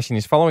Kim Kardashian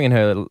is following in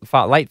her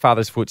late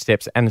father's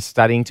footsteps and is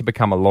studying to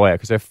become a lawyer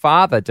because her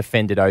father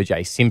defended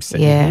O.J.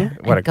 Simpson. Yeah,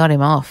 and got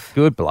him off.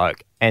 Good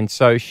bloke. And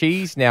so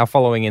she's now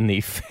following in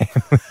the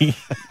family.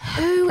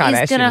 Who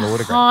is going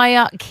to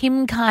hire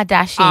Kim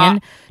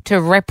Kardashian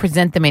to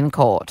represent them in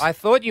court? I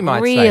thought you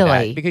might say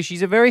that because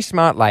she's a very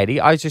smart lady.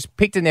 I just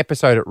picked an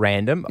episode at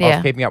random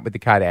of Keeping Up with the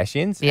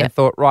Kardashians and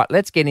thought, right,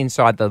 let's get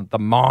inside the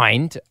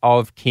mind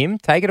of Kim.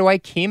 Take it away,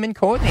 Kim and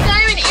Courtney.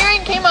 Diamond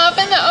earring came off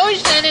in the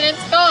ocean and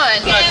it's gone.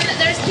 And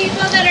there's people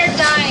that are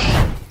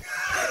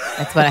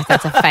dying.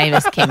 That's a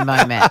famous Kim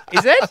moment.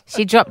 Is it?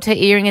 She dropped her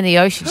earring in the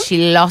ocean.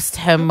 She lost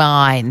her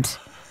mind.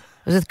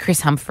 It was with Chris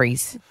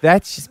Humphries.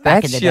 That's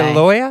your day.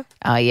 lawyer?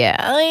 Oh, yeah.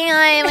 Oh,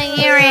 yeah, my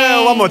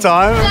earring. One more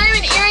time.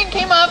 Diamond earring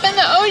came off in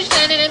the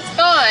ocean and it's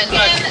gone.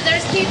 And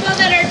there's people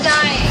that are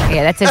dying.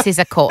 Yeah, that's her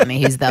sister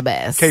Courtney, who's the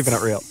best. Keeping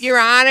it real. Your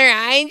Honor,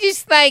 I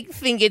just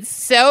think it's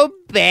so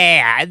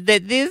bad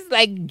that this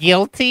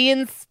guilty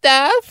and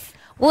stuff.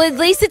 Well, at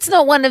least it's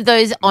not one of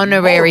those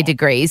honorary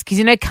degrees because,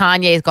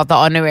 Kanye's got the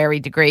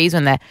honorary degrees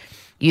when the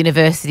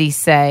universities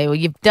say, well,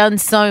 you've done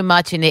so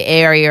much in the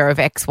area of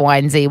X, Y,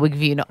 and Z. We'll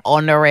give you an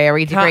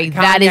honorary degree.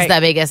 That is the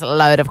biggest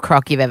load of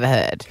crock you've ever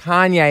heard.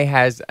 Kanye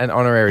has an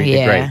honorary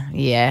degree.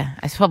 Yeah.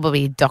 It's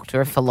probably a doctor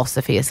of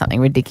philosophy or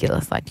something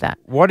ridiculous like that.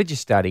 What did you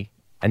study?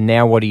 And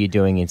now what are you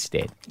doing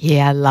instead?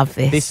 Yeah, I love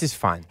this. This is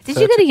fun. Did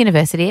you go to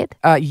university, Ed?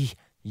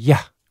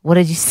 Yeah. What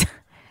did you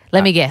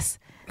Let me guess.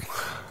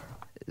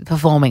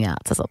 Performing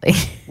arts or something.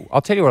 I'll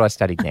tell you what I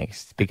studied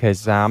next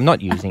because I'm not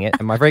using it.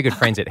 And my very good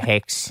friends at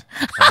Hex,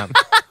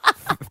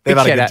 They've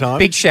had a good time.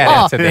 Big shout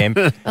out to them.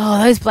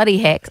 Oh, those bloody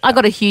Hex. I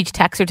got a huge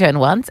tax return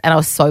once and I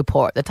was so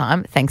poor at the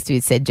time, thanks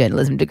to said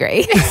journalism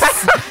degree.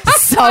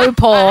 So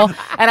poor.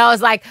 And I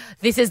was like,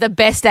 this is the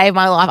best day of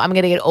my life. I'm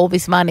going to get all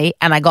this money.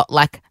 And I got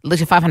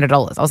literally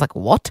 $500. I was like,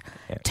 what?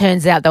 Yeah.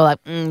 Turns out they were like,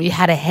 you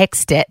had a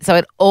Hex debt. So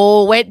it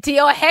all went to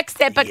your Hex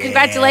debt. But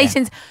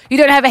congratulations, you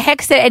don't have a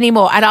Hex debt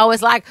anymore. And I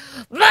was like,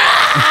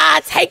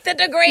 take the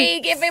degree.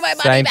 Give me my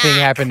money Same back. thing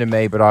happened to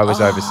me, but I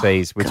was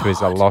overseas, which was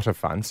a lot of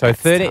fun. So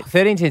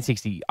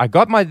 131060, I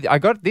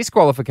got this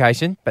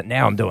qualification, but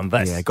now I'm doing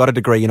this. Yeah, got a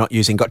degree you're not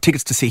using. Got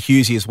tickets to see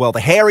Hughesy as well. The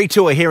Hairy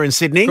Tour here in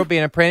Sydney. Could be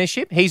an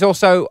apprenticeship. He's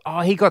also,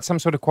 he got some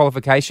sort of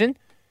qualification.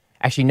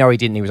 Actually, no, he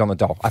didn't. He was on the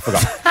dole. I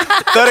forgot.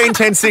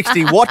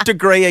 131060, what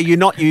degree are you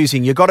not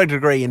using? You got a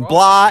degree in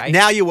blah.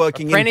 Now you're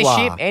working in blah.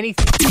 Apprenticeship,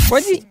 anything.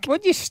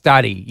 What do you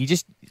study?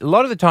 A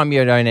lot of the time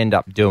you don't end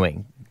up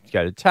doing. You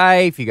go to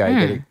TAFE, you go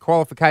to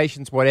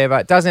qualifications, whatever.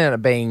 It doesn't end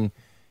up being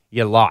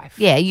your life.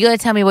 Yeah, you got to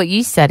tell me what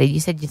you studied. You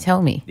said you'd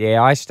tell me.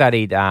 Yeah, I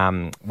studied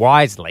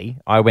wisely.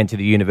 I went to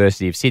the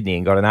University of Sydney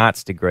and got an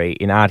arts degree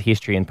in art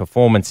history and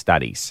performance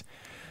studies.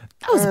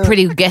 That was a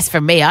pretty good guess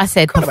from me. I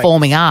said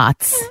performing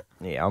arts.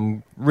 Yeah,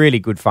 I'm really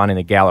good fun in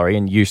a gallery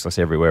and useless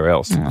everywhere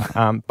else.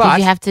 But did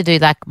you have to do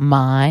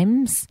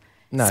mimes?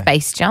 No.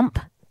 Space jump?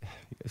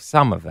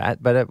 Some of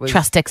that, but it was...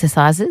 Trust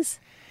exercises?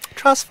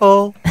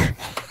 Trustful.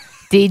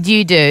 Did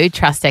you do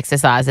trust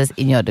exercises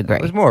in your degree?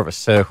 It was more of a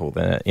circle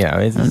than it,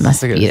 It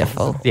must be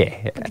beautiful.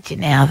 Yeah. Look at you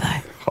now,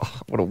 though.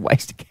 Oh, what a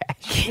waste of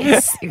cash.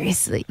 Yes,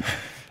 seriously. You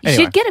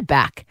Anyway. should get it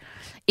back.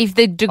 If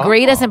the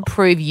degree doesn't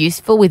prove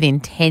useful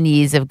within 10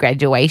 years of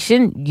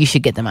graduation, you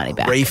should get the money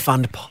back.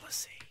 Refund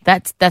policy.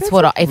 That's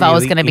what if I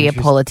was really going to be a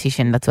interesting-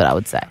 politician, that's what I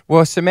would say.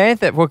 Well,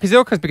 Samantha,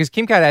 because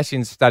Kim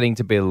Kardashian's studying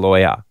to be a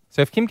lawyer.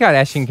 So if Kim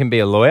Kardashian can be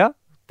a lawyer,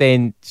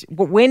 then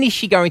when is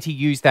she going to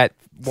use that?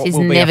 What She's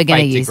will be never a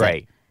going to fake use degree?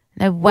 it.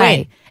 No way.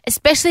 When?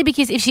 Especially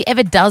because if she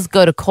ever does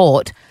go to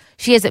court,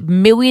 she has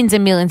millions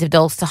and millions of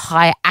dollars to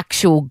hire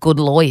actual good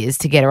lawyers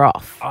to get her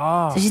off.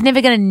 Oh. So she's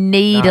never going to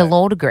need a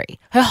law degree.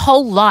 Her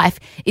whole life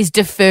is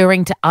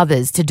deferring to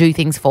others to do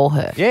things for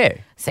her. Yeah.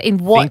 So in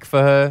what? Think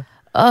for her.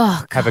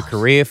 Oh, have a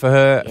career for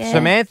her. Yeah.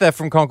 Samantha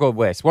from Concord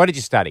West, what did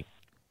you study?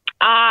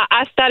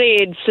 I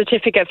studied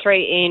Certificate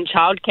 3 in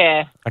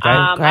childcare. Okay.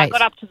 I Great.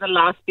 got up to the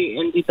last bit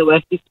and did the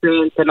work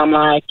experience, and I'm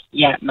like,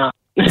 yeah, no.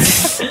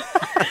 So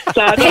I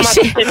got my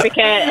certificate,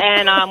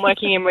 and I'm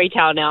working in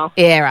retail now.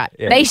 Yeah, right.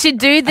 Yeah. They should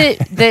do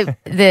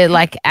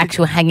the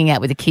actual hanging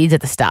out with the kids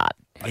at the start.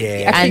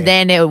 Yeah. And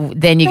then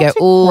you go, That's a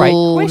great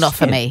oh, not for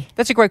question. me.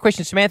 That's a great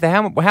question, Samantha.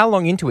 How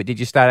long into it did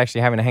you start actually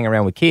having to hang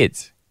around with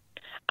kids?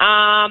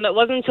 It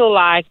wasn't until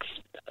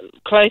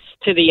close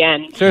to the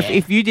end. So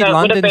if you did So it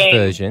would have London's been-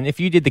 version, if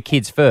you did the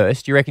kids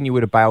first, do you reckon you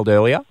would have bailed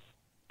earlier?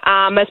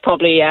 Most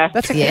probably, yeah.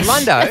 That's a Yes.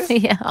 Lundo.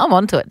 Yeah, I'm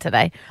onto it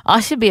today. I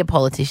should be a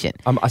politician.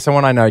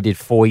 Someone I know did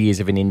 4 years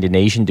of an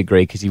Indonesian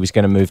degree because he was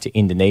going to move to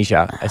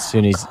Indonesia as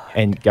soon as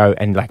and go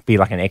and be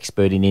an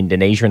expert in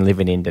Indonesia and live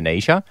in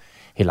Indonesia.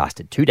 He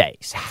lasted 2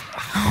 days.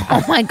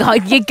 Oh my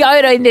God, you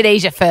go to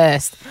Indonesia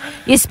first.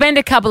 You spend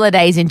a couple of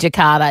days in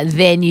Jakarta,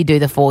 then you do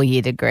the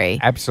 4-year degree.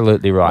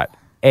 Absolutely right.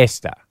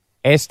 Esther,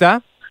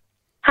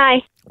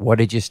 Hi. what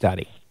did you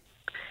study?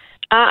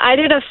 I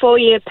did a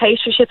 4-year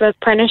pastry chef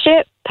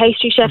apprenticeship.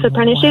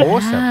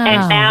 Awesome.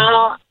 And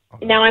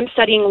now I'm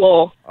studying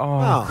law.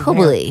 Oh,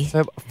 Coolly.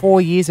 So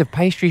 4 years of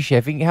pastry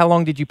chefing. How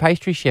long did you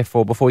pastry chef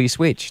for before you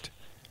switched?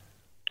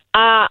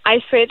 I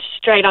switched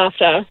straight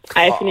after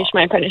I finished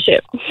my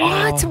apprenticeship.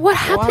 What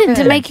happened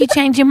to make you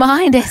change your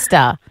mind,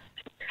 Esther?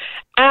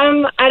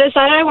 I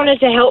decided I wanted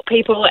to help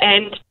people,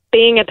 and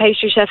being a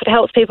pastry chef, it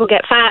helps people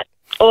get fat.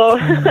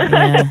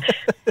 And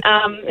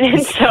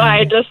so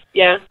I just,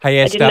 Hey, I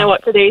Esther. didn't know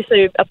what to do,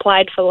 so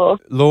applied for law.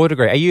 Law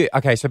degree. Are you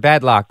okay? So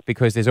bad luck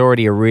because there's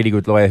already a really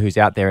good lawyer who's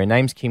out there. Her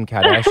name's Kim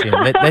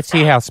Kardashian. Let's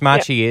hear how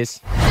smart she is.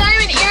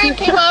 Diamond earring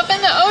came off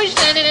in the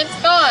ocean and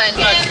it's gone.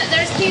 And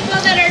there's people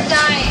that are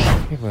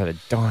dying. People that are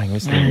dying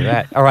listening to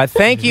that. All right,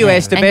 thank you,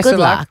 Esther. And Best good of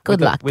luck. luck.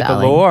 Good luck, with the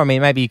darling. law. I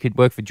mean, maybe you could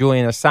work for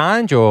Julian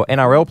Assange or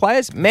NRL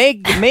players.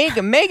 Megan.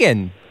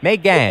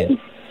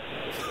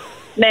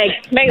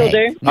 Meg will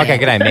do. Okay,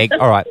 g'day, Meg.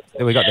 All right,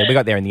 we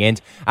got there in the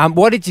end.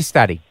 What did you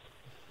study?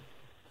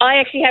 I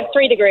actually have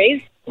 3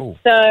 degrees. Ooh.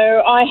 So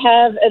I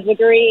have a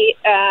degree,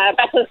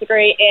 bachelor's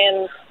degree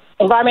in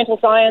environmental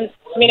science,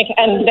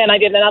 and then I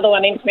did another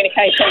one in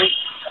communications.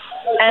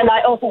 And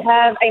I also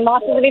have a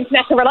master's of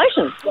international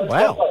relations.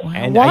 Wow.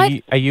 And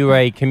are you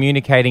a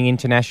communicating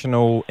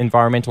international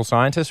environmental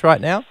scientist right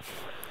now?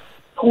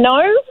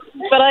 No,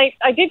 but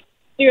I did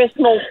do a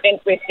small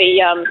stint with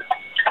the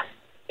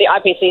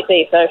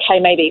IPCC, so hey,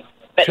 maybe.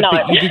 But no.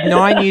 You did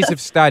 9 years of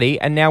study,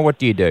 and now what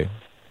do you do?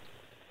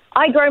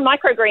 I grow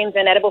microgreens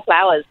and edible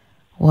flowers.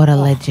 What a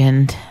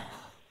legend.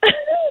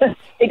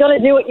 You got to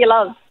do what you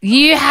love.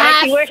 You And have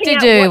actually working to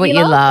out do what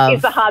you love.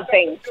 Is the hard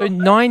thing. So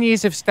 9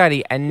 years of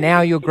study, and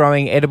now you're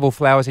growing edible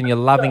flowers, and you're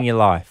loving your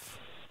life.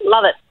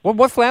 Love it.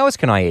 What flowers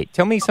can I eat?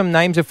 Tell me some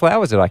names of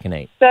flowers that I can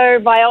eat. So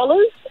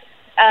violas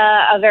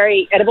are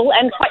very edible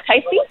and quite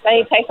tasty.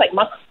 They taste like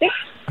musk sticks.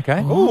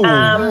 Okay.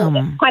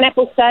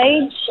 Pineapple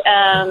sage,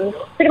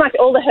 pretty much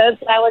all the herb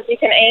flowers you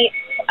can eat.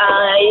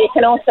 You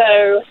can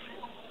also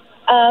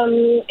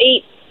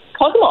eat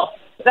cosmos.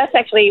 That's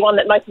actually one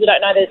that most people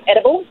don't know that's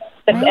edible.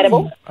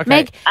 Edible. Okay.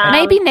 Meg,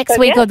 maybe next so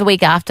week yeah. or the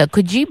week after,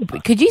 could you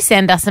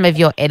send us some of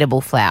your edible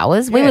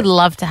flowers? We would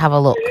love to have a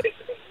look.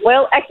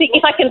 Well, actually,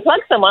 if I can plug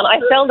someone, I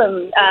sell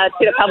them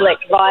to the public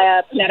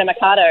via Panetta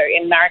Mercado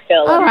in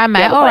Marrickville. All right,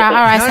 mate. All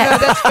right.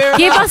 So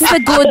give us the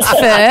goods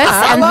first,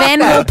 and then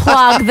we'll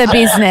plug the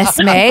business,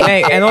 Meg.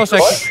 Hey, and also,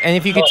 and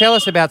if you could tell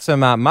us about some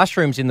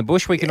mushrooms in the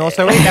bush, we can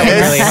also eat. That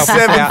would really help us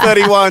out.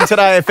 7:31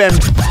 Today FM.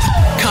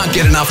 Can't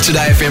get enough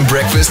Today FM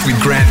breakfast with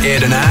Grant,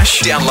 Ed and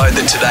Ash? Download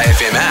the Today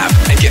FM app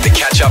and get the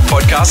catch-up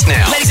podcast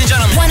now. Ladies and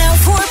gentlemen.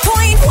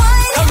 104.1.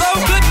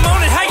 Hello, good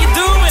morning. How you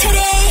doing?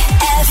 Today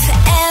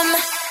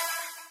FM.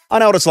 I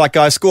know what it's like,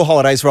 guys. School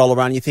holidays roll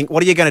around. You think,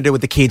 what are you going to do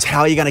with the kids?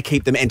 How are you going to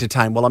keep them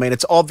entertained? Well, I mean,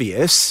 it's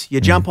obvious.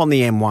 You jump on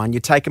the M1, you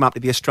take them up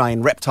to the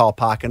Australian Reptile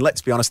Park, and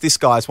let's be honest, this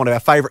guy is one of our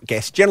favourite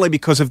guests, generally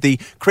because of the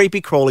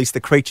creepy crawlies, the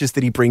creatures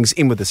that he brings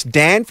in with us.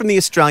 Dan from the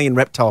Australian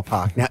Reptile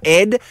Park. Now,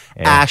 Ed,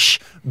 Ash,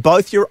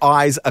 both your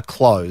eyes are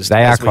closed.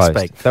 They are as we closed.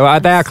 speak. So,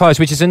 they are closed,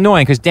 which is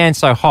annoying because Dan's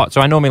so hot,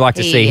 so I normally like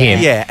to see him.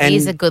 Yeah, and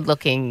he's a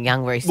good-looking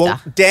young rooster. well,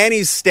 Dan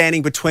is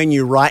standing between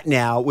you right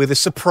now with a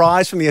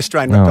surprise from the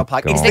Australian Reptile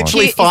Park. It's God.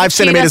 literally Is it 5 cute or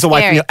centimetres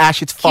away from scary? you.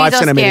 Ash, it's Cute 5 or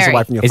centimetres scary?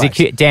 away from your Is face. it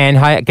cute? Dan,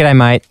 hi, g'day,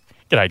 mate.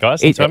 G'day, guys.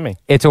 Thanks for having me.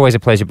 It's always a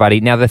pleasure, buddy.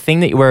 Now, the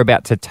thing that you were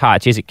about to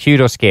touch, is it cute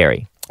or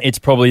scary? It's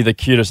probably the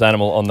cutest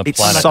animal on the It's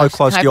planet. so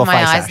close to your face,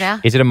 eyes Ash. now?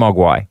 Is it a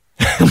mogwai?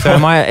 So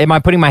am I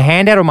putting my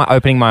hand out or am I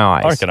opening my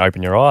eyes? I reckon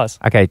open your eyes.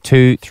 Okay,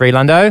 2, 3,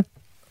 Lundo.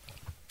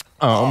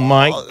 Oh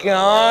my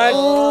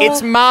God!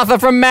 It's Martha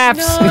from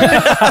Maps.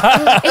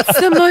 It's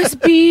the most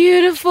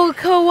beautiful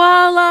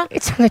koala.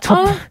 It's a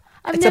little.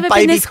 I've It's never a been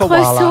baby this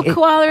close to a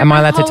koala. in Am I my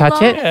allowed to whole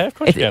touch it? life. Yeah, of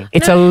course you can.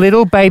 It's a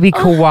little baby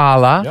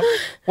koala.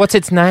 What's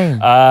its name?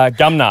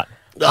 Gumnut.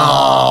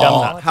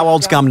 Oh, how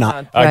old's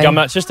Gumnut?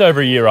 Gumnut's just over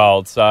a year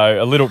old,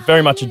 so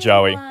very much a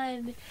Joey.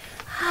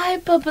 Hi,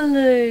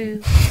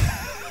 Bubbaloo.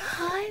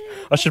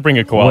 I should bring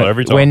a koala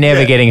every time. We're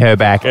never getting her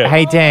back. Yeah.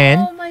 Hey,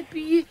 Dan.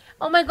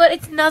 Oh my God!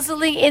 It's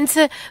nuzzling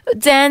into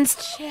Dan's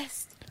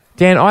chest.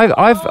 Dan,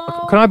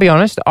 can I be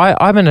honest?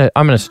 I'm an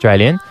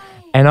Australian,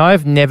 and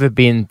I've never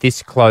been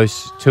this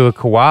close to a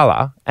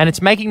koala, and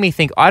it's making me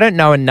think I don't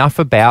know enough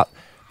about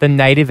the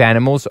native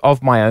animals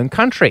of my own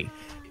country.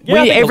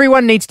 Yeah,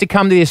 Everyone needs to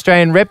come to the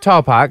Australian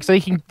Reptile Park so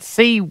you can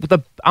see the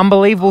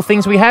unbelievable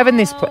things we have in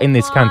this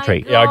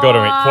country. Yeah, I got to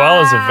admit,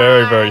 koalas are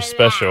very, very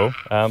special.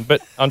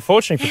 But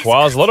unfortunately for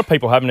koalas, a lot of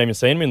people haven't even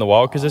seen them in the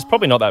wild because there's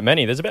probably not that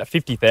many. There's about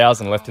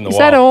 50,000 left in the Is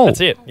wild. that all?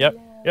 That's it. Yep.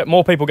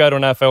 More people go to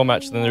an AFL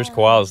match than there is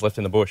koalas left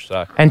in the bush.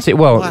 So. And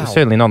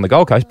certainly not on the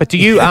Gold Coast. But do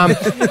you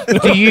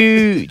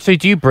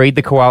do you breed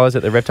the koalas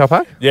at the reptile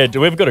park? Yeah,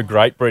 we've got a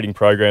great breeding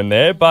program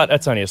there, but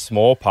that's only a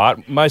small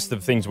part. Most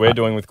of the things we're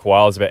doing with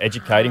koalas is about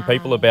educating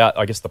people about,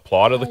 I guess, the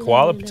plight of the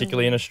koala,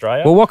 particularly in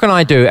Australia. Well, what can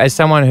I do as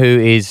someone who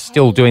is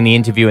still doing the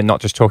interview and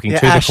not just talking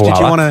to Ash, the koala?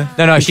 did you wanna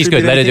No, she's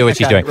good. contribute Let her do what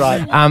she's doing.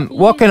 anything? Okay, right.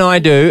 What can I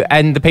do?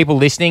 And the people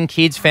listening,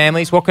 kids,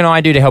 families, what can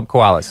I do to help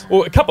koalas?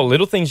 Well, a couple of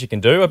little things you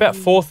can do. About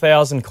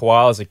 4,000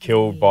 koalas are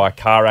killed by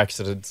car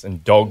accidents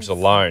and dogs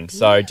alone.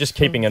 So just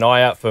keeping an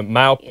eye out for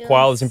male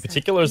koalas in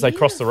particular as they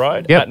cross the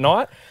road at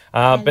night.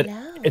 But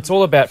it's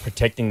all about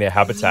protecting their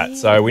habitat.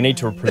 So we need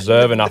to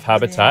preserve enough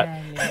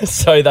habitat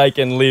so they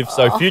can live,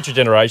 so future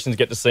generations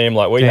get to see them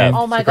like we have.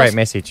 Oh my It's a great gosh.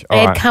 message. They'd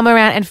All right. come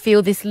around and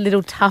feel this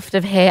little tuft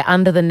of hair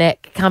under the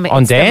neck coming.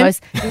 On It's the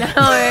Dan?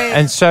 No.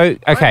 And so,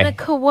 okay. On the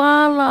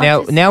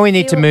koala. Now we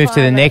need to move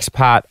to the next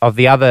part of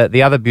the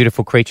other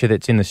beautiful creature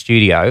that's in the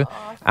studio.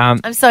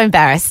 I'm so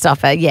embarrassed.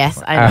 Stop it.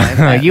 Yes, I know.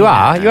 but, you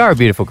are a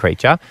beautiful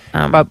creature,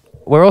 but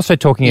we're also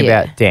talking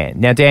about Dan.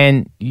 Now,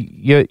 Dan,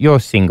 you're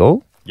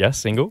single. Yes,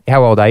 single.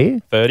 How old are you?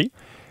 30.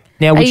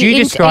 Now, would you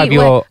describe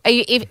your? Are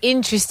you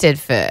interested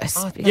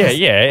first?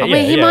 Yeah. I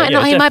mean,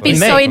 he might be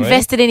so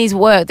invested in his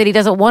work that he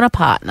doesn't want a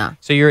partner.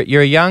 So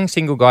you're a young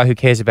single guy who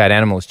cares about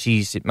animals.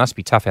 Geez, it must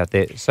be tough out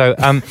there. So,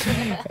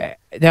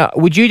 now,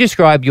 would you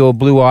describe your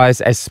blue eyes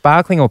as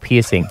sparkling or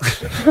piercing?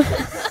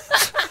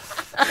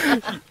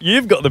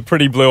 You've got the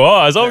pretty blue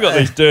eyes. I've got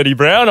these dirty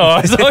brown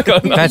eyes. I've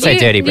got Don't say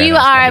dirty brown You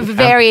eyes. are a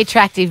very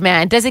attractive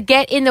man. Does it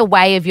get in the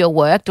way of your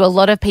work? Do a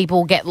lot of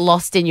people get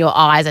lost in your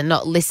eyes and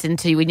not listen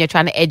to you when you're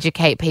trying to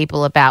educate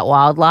people about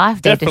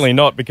wildlife? Definitely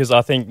not, because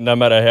I think no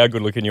matter how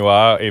good looking you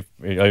are,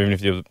 even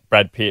if you're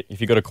Brad Pitt, if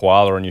you've got a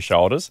koala on your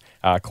shoulders,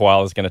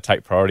 koala's going to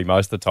take priority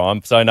most of the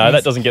time. So no,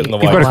 that doesn't get in the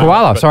way. You've got a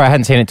koala. Sorry, I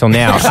hadn't seen it till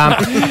now.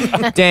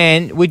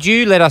 Dan, would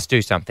you let us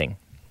do something?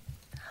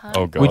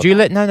 Oh, God. Would you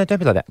no, don't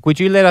be like that. Would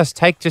you let us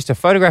take just a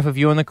photograph of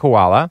you and the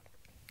koala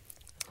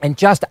and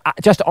just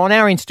on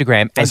our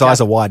Instagram? Those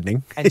eyes are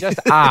widening. And just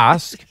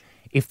ask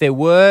if there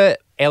were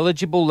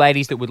eligible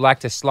ladies that would like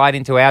to slide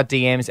into our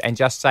DMs and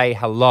just say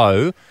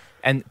hello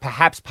and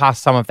perhaps pass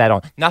some of that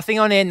on. Nothing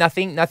on air,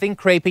 nothing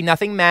creepy,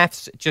 nothing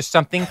maths, just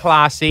something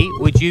classy.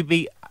 Would you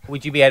be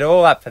at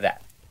all up for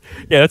that?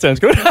 Yeah, that sounds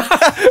good.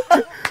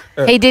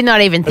 He did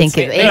not even think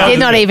it. He did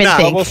not even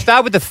think. We'll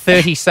start with the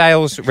 30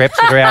 sales reps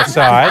that are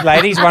outside.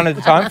 Ladies, one at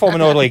a time, form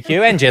an orderly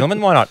queue. And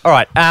gentlemen, why not? All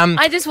right.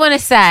 I just want to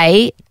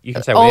say, You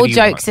can say all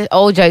whatever you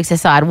all jokes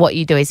aside, what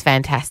you do is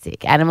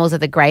fantastic. Animals are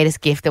the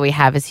greatest gift that we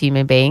have as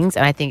human beings,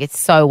 and I think it's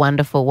so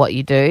wonderful what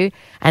you do.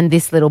 And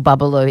this little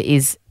bubbaloo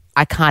is,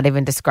 I can't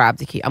even describe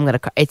the cute. I'm gonna.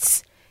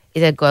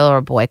 It's a girl or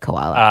a boy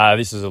koala.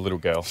 This is a little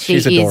girl.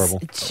 She's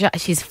adorable.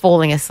 She's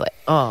falling asleep.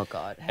 Oh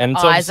God, her And it's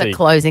eyes are obviously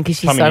closing because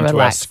she's coming so into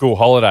relaxed. our school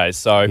holidays,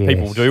 so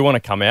people do want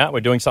to come out. We're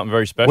doing something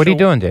very special. What are you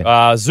doing, Dan?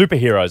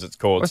 Superheroes, it's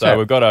called. What's so that?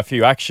 we've got a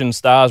few action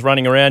stars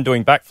running around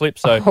doing backflips.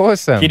 So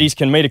Awesome. kiddies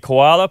can meet a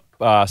koala,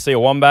 see a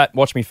wombat,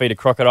 watch me feed a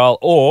crocodile,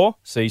 or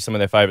see some of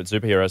their favourite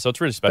superheroes. So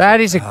it's really special.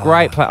 That is a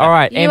great play. All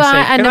right, You MC, are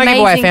an can I give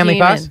away a amazing family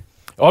human. pass?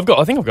 I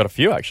think I've got a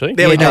few actually.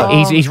 There we go.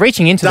 He's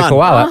reaching into the Done.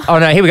 koala. Oh,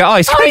 no, here we go. Oh,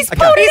 he's pulled it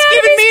out of giving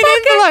his me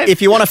an envelope. If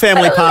you want a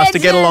family pass to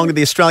get legend. along to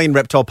the Australian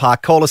Reptile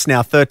Park, call us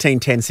now, 13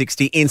 10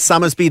 60 in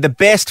Summersby. The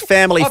best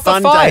family I've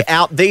fun got day 5.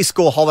 out these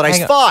school holidays.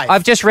 Hang on. 5.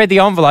 I've just read the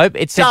envelope.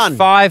 It said Done.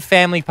 5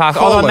 family passes.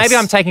 Call Although us. maybe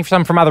I'm taking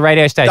some from other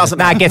radio stations. Doesn't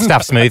Nah, matter. get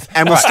stuff smooth.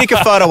 And we'll stick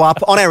a photo up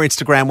on our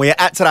Instagram. We are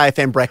at Today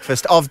FM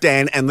Breakfast of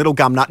Dan and Little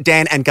Gumnut.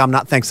 Dan and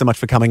Gumnut, thanks so much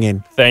for coming in.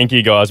 Thank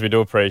you guys, we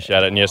do appreciate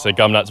it. And yes, the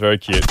gumnut's very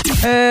cute.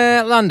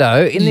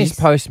 Lundo, in this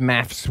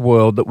post-maths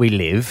world that we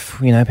live,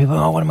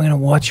 people, what am I going to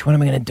watch? What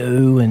am I going to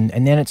do? And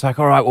then it's like,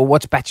 all right, well,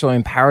 what's Bachelor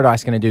in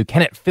Paradise going to do?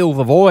 Can it fill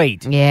the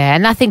void? Yeah,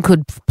 nothing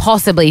could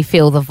possibly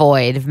fill the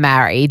void of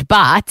married,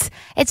 but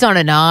it's on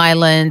an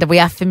island. We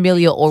are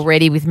familiar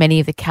already with many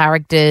of the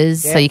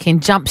characters, so you can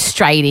jump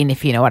straight in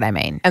if you know what I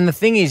mean. And the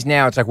thing is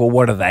now, it's like, well,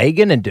 what are they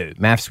going to do?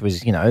 Maths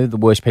was, the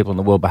worst people in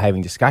the world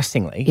behaving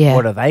disgustingly. Yeah.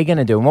 What are they going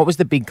to do? And what was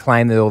the big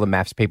claim that all the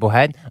maths people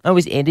had? I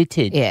was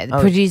edited. Yeah, the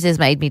producers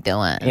made me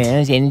do it. Yeah, I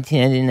was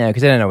editing. I didn't know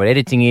because they don't know what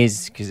editing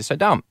is because it's so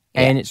dumb.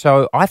 Yeah. And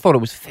so I thought it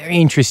was very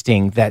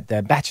interesting that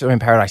the Bachelor in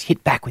Paradise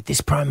hit back with this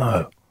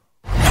promo.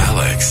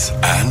 Alex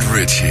and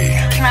Richie.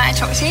 Can I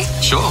talk to you?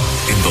 Sure.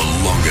 In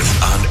the longest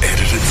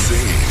unedited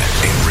scene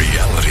in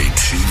reality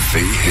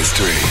TV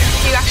history.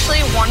 Do you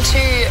actually want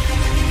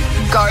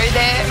to go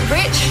there,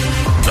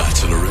 Rich?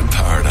 Bachelor in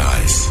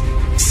Paradise.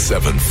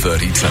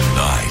 7:30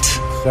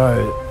 tonight.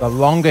 So the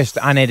longest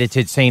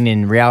unedited scene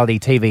in reality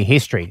TV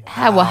history.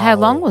 How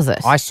long was it?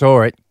 I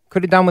saw it.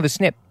 Could have done with a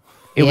snip.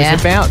 It Yeah.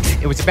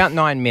 was about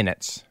 9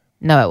 minutes.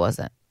 No, it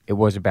wasn't. It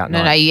was about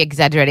 9. No, you're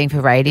exaggerating for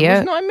radio. It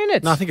was 9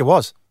 minutes. No, I think it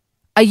was.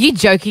 Are you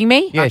joking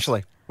me? Yes.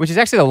 Actually. Which is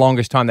actually the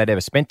longest time they'd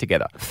ever spent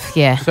together.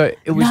 Yeah. So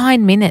it was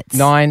 9 minutes.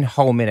 9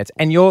 whole minutes.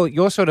 And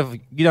you're sort of,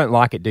 you don't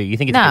like it, do you? You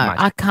think it's No, a bit much?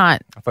 I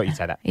can't. I thought you'd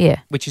say that. Yeah.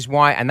 Which is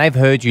why, and they've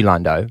heard you,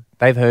 Lundo.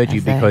 They've heard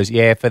you Have they?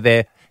 because, for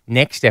their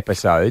next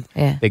episode,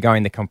 Yeah. they're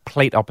going the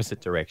complete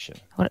opposite direction.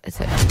 What is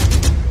it?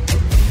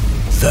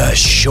 The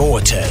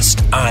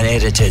shortest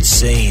unedited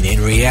scene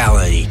in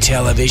reality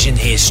television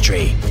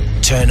history.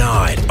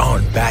 Tonight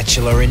on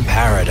Bachelor in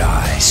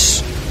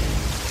Paradise.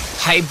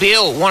 Hey,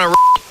 Bill, want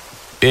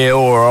to... Yeah,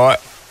 all right.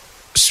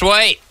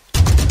 Sweet.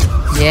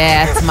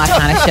 Yeah, that's my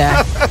kind of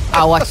show.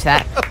 I'll watch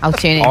that. I'll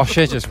tune in.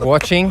 Osher just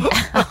watching.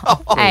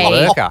 Hey,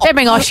 lurker. don't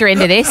bring Osher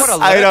into this. What a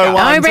lurker.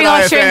 801 Don't bring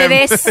Today Osher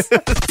into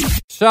FM. this.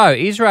 So,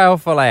 Israel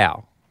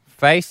Falou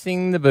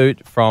facing the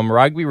boot from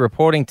rugby,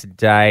 reporting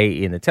today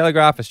in the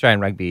Telegraph. Australian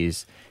rugby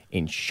is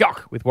in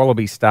shock, with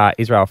Wallaby star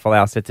Israel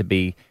Falou set to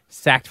be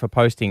sacked for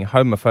posting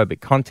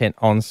homophobic content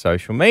on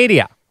social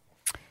media.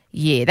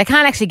 Yeah, they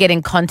can't actually get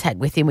in contact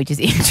with him, which is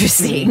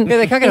interesting. Yeah,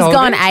 they can't get He's hold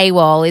of gone him.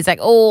 AWOL. He's like,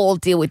 oh, I'll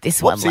deal with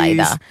this one Whoopsies.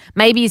 later.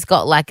 Maybe he's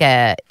got like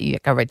a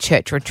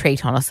church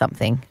retreat on or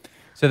something.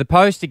 So the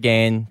post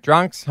again,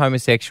 drunks,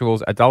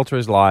 homosexuals,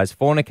 adulterers, liars,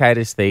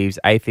 fornicators, thieves,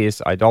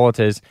 atheists,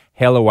 idolaters,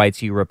 hell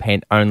awaits you,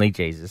 repent, only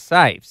Jesus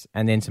saves.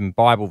 And then some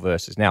Bible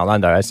verses. Now,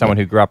 Lundo, as someone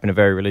who grew up in a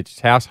very religious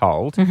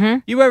household,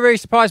 you weren't very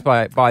surprised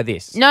by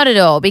this. Not at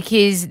all,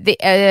 because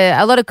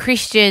a lot of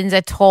Christians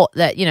are taught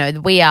that,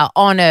 we are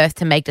on earth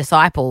to make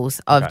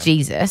disciples of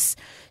Jesus.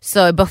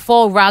 So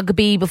before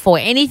rugby, before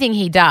anything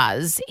he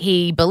does,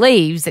 he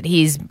believes that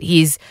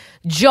his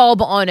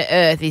job on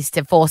earth is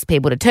to force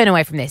people to turn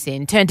away from their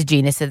sin, turn to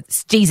Jesus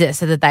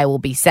so that they will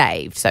be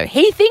saved. So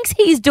he thinks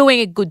he's doing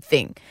a good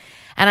thing.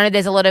 And I know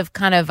there's a lot of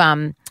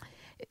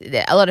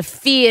a lot of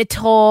fear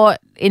taught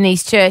in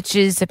these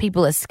churches, so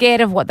people are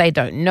scared of what they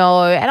don't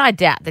know. And I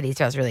doubt that he's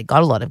just really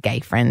got a lot of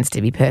gay friends,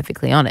 to be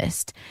perfectly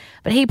honest.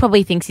 But he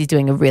probably thinks he's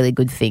doing a really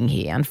good thing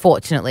here.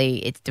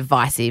 Unfortunately, it's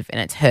divisive and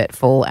it's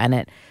hurtful, and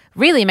it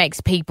really makes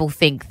people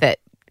think that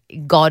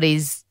God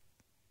is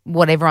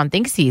what everyone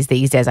thinks he is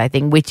these days, I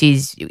think, which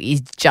is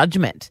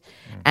judgment.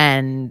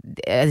 And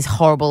this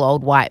horrible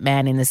old white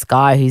man in the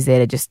sky who's there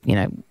to just,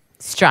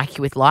 strike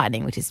you with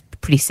lightning, which is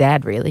pretty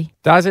sad, really.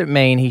 Does it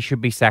mean he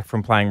should be sacked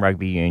from playing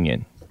rugby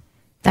union?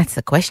 That's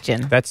the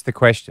question. That's the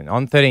question.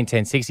 On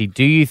 131060,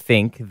 do you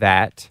think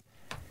that...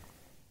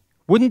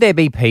 Wouldn't there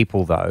be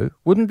people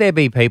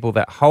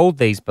that hold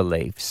these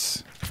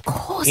beliefs? Of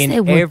course in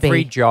there would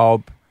every be.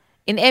 job,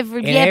 in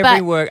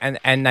every work,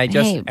 and they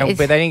just, but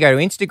they didn't go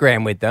to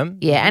Instagram with them.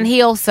 Yeah, and he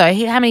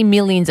how many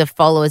millions of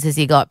followers has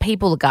he got?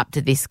 People look up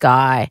to this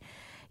guy.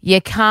 You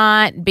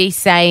can't be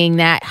saying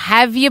that.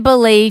 Have your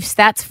beliefs,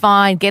 that's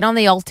fine. Get on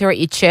the altar at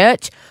your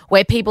church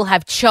where people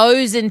have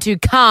chosen to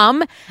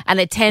come and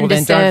attend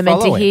a sermon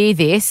to hear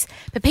this.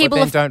 But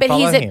people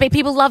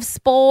people love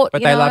sport.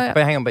 But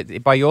hang on,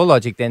 but by your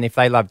logic then, if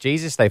they love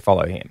Jesus, they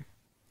follow him.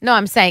 No,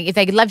 I'm saying if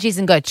they love Jesus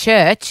and go to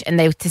church and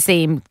to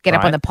see him get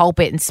up on the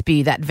pulpit and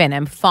spew that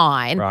venom,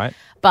 fine. Right.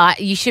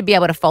 But you should be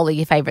able to follow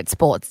your favourite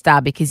sports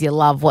star because you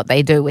love what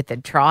they do with the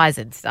tries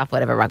and stuff,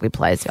 whatever rugby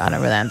players I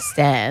don't really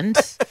understand.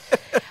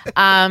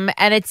 And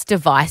it's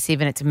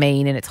divisive and it's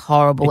mean and it's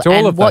horrible. It's all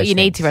and of what those you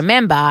need to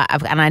remember,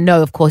 and I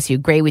know, of course, you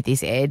agree with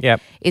this, Ed,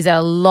 is that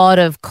a lot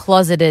of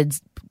closeted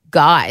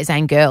guys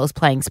and girls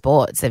playing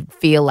sports that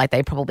feel like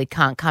they probably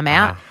can't come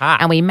out,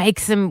 and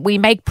we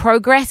make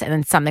progress, and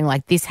then something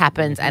like this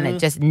happens and it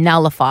just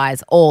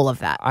nullifies all of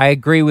that. I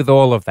agree with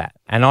all of that,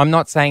 and I'm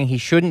not saying he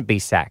shouldn't be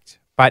sacked,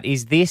 but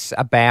is this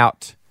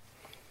about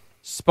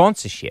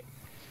sponsorship?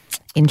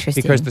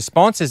 Interesting. Because the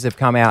sponsors have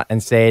come out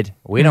and said,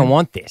 we don't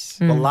want this.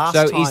 The last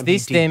time he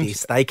did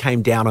this, they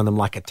came down on them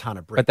like a ton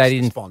of bricks. But they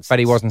didn't. But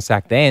he wasn't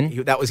sacked then.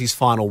 That was his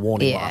final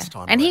warning last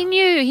time. And he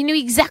knew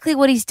exactly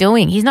what he's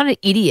doing. He's not an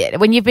idiot.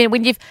 When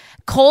you've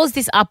caused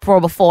this uproar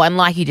before, and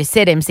like you just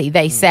said, MC,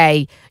 they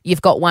say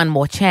you've got one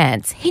more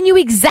chance. He knew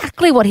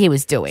exactly what he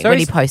was doing when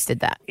he posted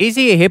that. Is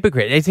he a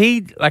hypocrite? Is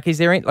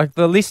there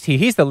the list here?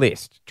 Here's the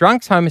list: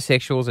 drunks,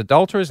 homosexuals,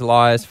 adulterers,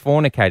 liars,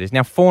 fornicators.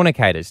 Now,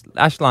 fornicators.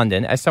 Ash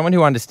London, as someone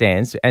who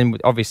understands, and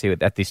obviously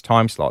at this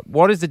time slot,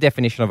 what is the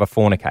definition of a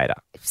fornicator?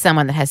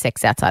 Someone that has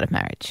sex outside of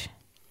marriage.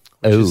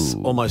 Which is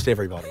almost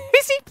everybody.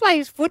 He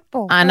plays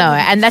football. I know,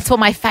 and that's what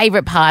my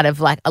favourite part of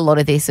a lot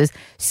of this is.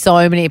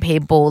 So many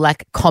people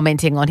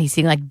commenting on his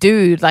thing,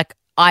 dude,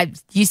 I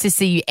used to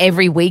see you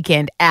every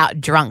weekend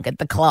out drunk at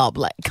the club.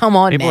 Come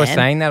on, people man. People are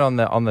saying that on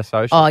the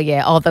social. Oh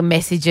yeah, the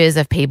messages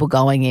of people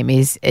going him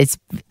it's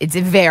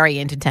very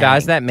entertaining.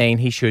 Does that mean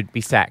he should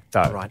be sacked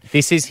though? Right.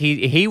 This is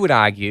he would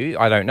argue,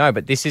 I don't know,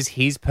 but this is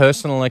his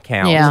personal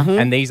account,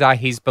 and these are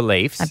his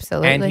beliefs.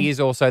 Absolutely. And he is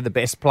also the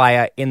best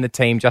player in the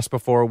team just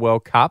before a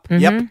World Cup.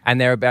 Yep. And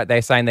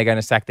they're saying they're going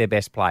to sack their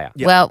best player.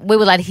 Yep. Well, we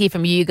would like to hear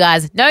from you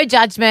guys. No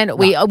judgment.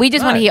 We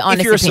just want to hear honest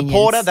If you're opinions. a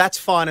supporter, that's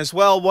fine as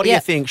well. What do you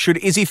think? Should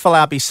Izzy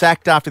Falou be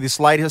sacked after this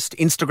latest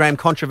Instagram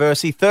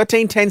controversy?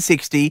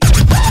 131060.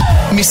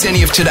 Miss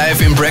any of Today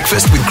FM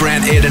breakfast with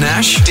Grant, Ed and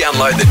Ash?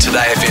 Download the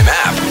Today FM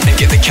app and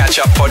get the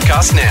catch-up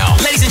podcast now.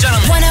 Ladies and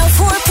gentlemen.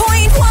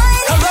 104.1.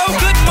 Hello,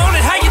 good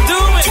morning. How you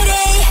doing?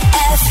 Today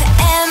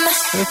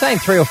FM. They're saying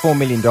 $3 or $4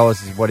 million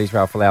is what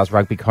Israel Falou's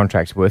rugby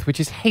contract's worth, which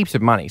is heaps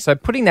of money. So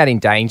putting that in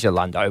danger,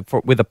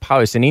 Lundo, with a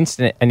post, an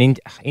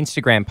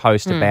Instagram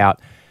post about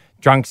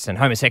drunks and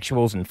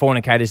homosexuals and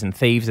fornicators and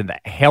thieves and the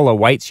hell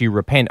awaits you,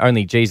 repent,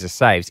 only Jesus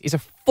saves, is a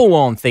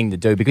full-on thing to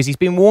do because he's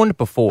been warned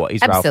before,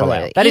 Israel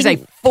Falou. That is a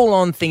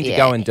full-on thing to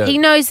go and do. He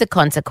knows the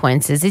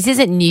consequences. This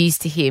isn't news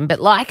to him. But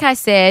like I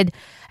said,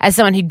 as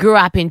someone who grew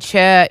up in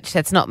church,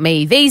 that's not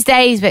me these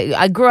days, but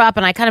I grew up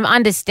and I kind of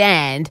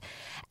understand.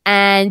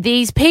 And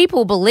these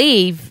people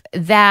believe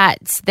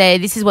that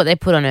this is what they're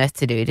put on earth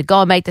to do, to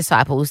go and make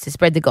disciples, to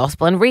spread the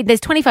gospel. And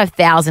there's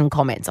 25,000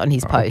 comments on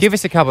his post. Give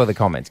us a couple of the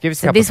comments.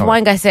 This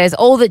one guy says,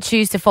 all that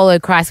choose to follow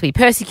Christ will be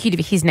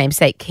persecuted for his name's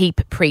sake.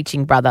 Keep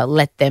preaching, brother.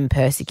 Let them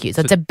persecute.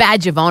 So it's a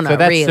badge of honor,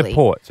 really.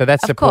 So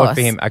that's support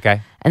for him.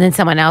 Okay. And then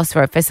someone else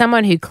wrote, for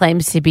someone who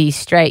claims to be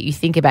straight, you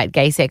think about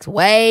gay sex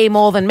way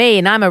more than me,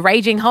 and I'm a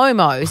raging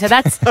homo. So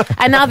that's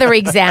another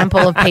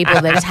example of people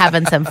that are just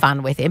having some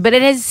fun with him. But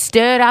it has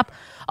stirred up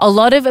a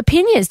lot of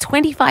opinions.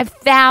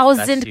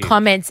 25,000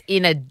 comments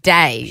in a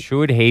day.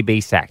 Should he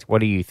be sacked? What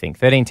do you think?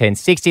 13 10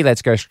 60.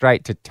 Let's go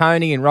straight to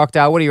Tony in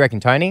Rockdale. What do you reckon,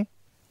 Tony?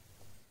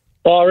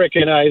 Well, I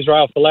reckon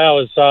Israel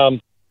Falou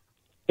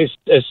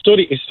has stood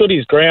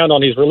his ground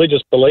on his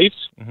religious beliefs.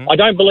 Mm-hmm. I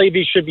don't believe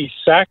he should be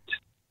sacked.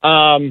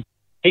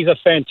 He's a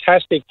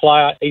fantastic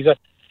player. He's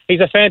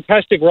a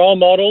fantastic role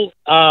model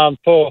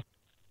for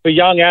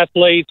young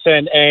athletes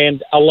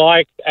and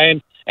alike,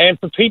 and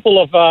for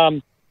people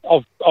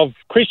of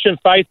Christian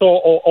faith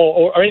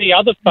or any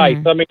other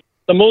faith. I mean,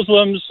 the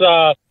Muslims,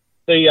 the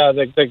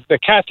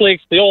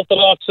Catholics, the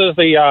Orthodoxes,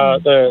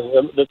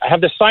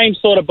 have the same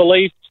sort of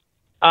beliefs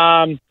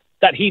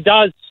that he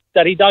does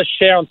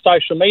share on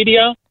social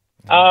media.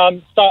 So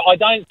I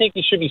don't think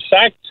he should be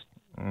sacked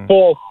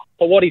for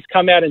what he's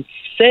come out and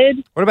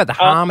said. What about the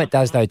harm it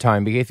does, though,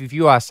 Tone? Because if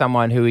you are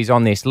someone who is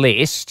on this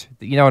list,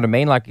 you know what I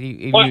mean. Like, I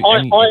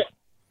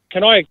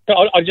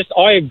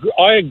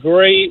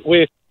agree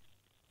with.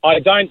 I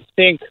don't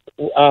think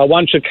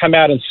one should come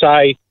out and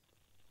say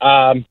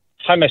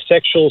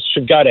homosexuals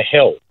should go to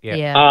hell.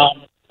 Yeah.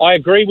 I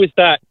agree with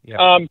that.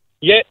 Yeah.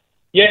 Yet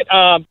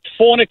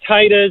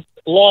fornicators,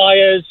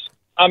 liars.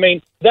 I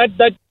mean,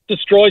 that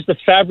destroys the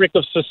fabric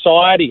of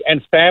society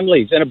and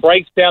families, and it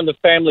breaks down the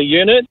family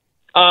unit.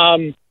 Are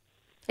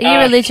you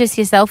religious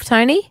yourself,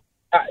 Tony?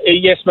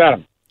 Yes,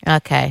 madam.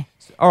 Okay.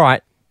 All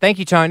right. Thank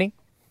you, Tony.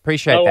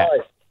 Appreciate that.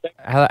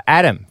 Hello,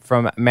 Adam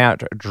from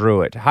Mount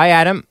Druitt. Hi,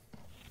 Adam.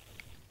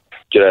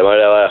 G'day,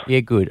 mate. How are you? Yeah,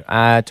 good.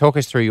 Talk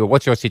us through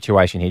what's your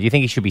situation here? Do you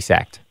think he should be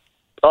sacked?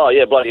 Oh,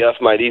 yeah, bloody oath,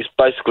 mate. He's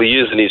basically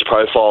using his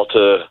profile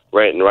to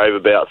rant and rave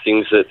about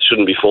things that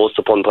shouldn't be forced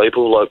upon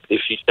people. Like,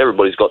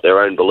 everybody's got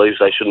their own beliefs,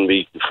 they shouldn't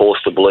be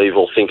forced to believe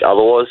or think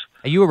otherwise.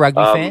 Are you a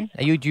rugby fan?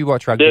 Do you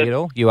watch rugby at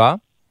all? You are?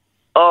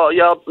 Oh,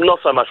 yeah, not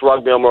so much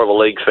rugby. I'm more of a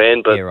league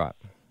fan, but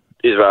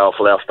Israel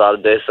Falou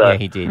started there, so... Yeah,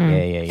 he did.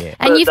 Yeah.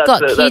 And you've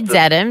got kids,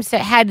 Adam, so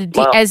how did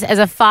you, as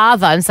a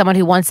father and someone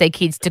who wants their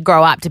kids to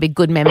grow up to be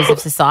good members of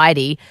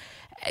society,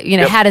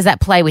 how does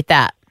that play with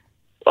that?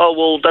 Oh,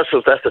 well, that's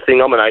the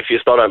thing. I'm an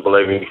atheist. I don't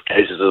believe in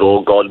Jesus at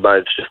all. God,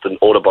 mate, it's just an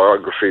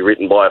autobiography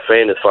written by a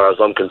fan as far as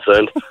I'm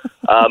concerned.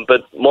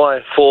 But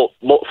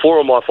four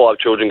of my 5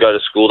 children go to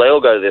school. They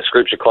all go to their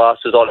scripture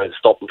classes. I don't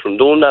stop them from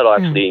doing that. I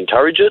actually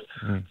encourage it.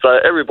 So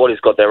everybody's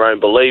got their own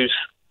beliefs.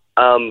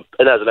 And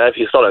as an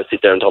atheist, I don't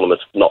sit there and tell them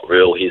it's not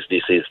real, here's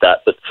this, here's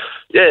that. But,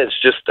 yeah, it's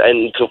just,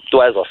 and as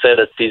I said,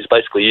 he's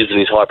basically using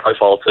his high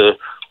profile to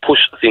push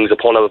things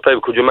upon other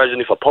people. Could you imagine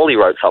if a Polly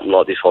wrote something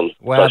like this on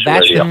social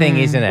that's media? The thing,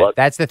 isn't it?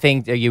 That's the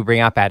thing that you bring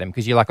up, Adam,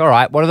 because you're like, all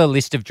right, what are the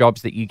list of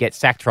jobs that you get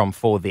sacked from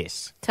for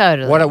this?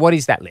 Totally. What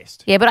is that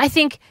list? Yeah, but I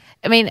think,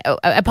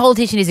 a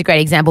politician is a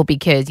great example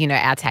because,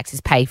 our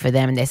taxes pay for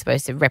them and they're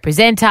supposed to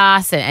represent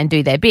us and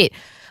do their bit.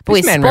 But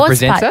this man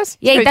represents us?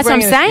 Yeah, that's what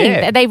I'm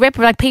saying. They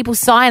people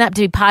sign up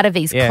to be part of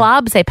these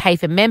clubs. They pay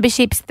for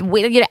memberships.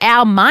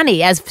 Our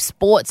money as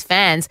sports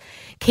fans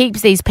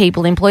keeps these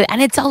people employed, and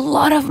it's a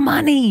lot of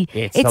money.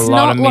 It's not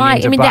lot of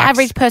like the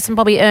average person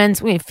probably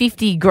earns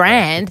 50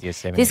 grand.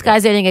 This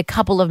guy's earning a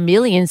couple of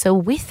million. So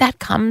with that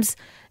comes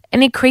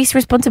an increased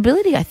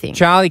responsibility, I think.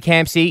 Charlie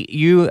Campsey,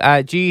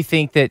 do you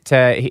think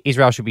that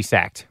Israel should be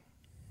sacked?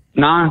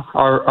 No,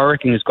 I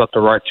reckon he's got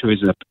the right to his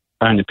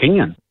own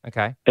opinion.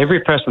 Okay.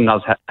 Every person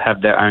does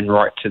have their own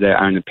right to their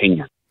own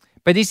opinion.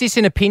 But is this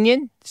an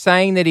opinion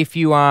saying that if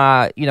you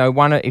are,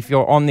 if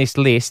you're on this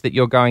list that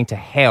you're going to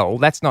hell?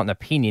 That's not an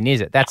opinion,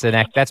 is it?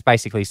 That's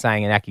basically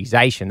saying an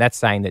accusation. That's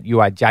saying that you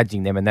are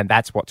judging them and then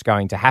that's what's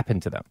going to happen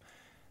to them.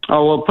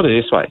 Oh, well, put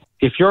it this way.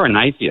 If you're an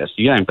atheist,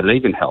 you don't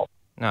believe in hell.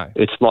 No.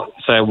 It's like,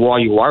 so why are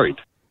you worried?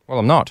 Well,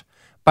 I'm not.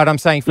 But I'm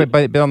saying,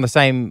 but on the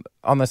same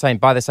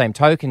by the same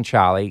token,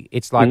 Charlie,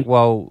 it's like,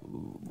 well,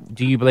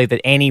 do you believe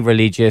that any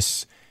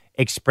religious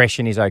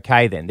expression is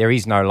okay then? There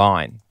is no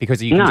line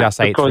because you can just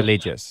say it's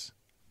religious.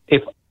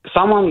 If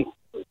someone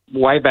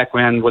way back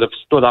when would have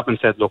stood up and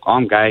said, look,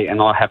 I'm gay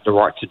and I have the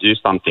right to do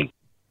something,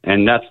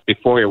 and that's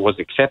before it was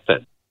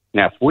accepted.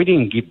 Now, if we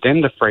didn't give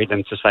them the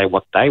freedom to say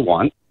what they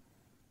want,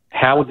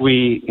 how would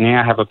we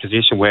now have a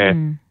position where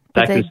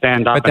they can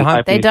stand up and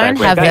openly they don't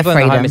say, have their people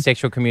freedom. in the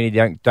homosexual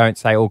community don't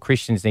say all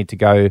Christians need to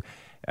go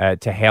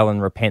to hell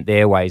and repent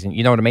their ways, and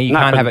you know what I mean. You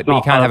can't have it.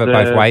 You can't have it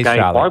both ways,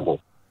 Charlie.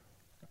 Bible.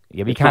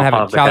 Yeah, but you can't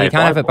have it, Charlie. You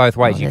can't have it both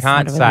ways. You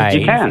can't say.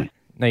 You can.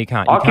 No, you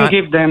can't. I can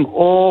give them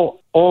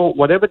all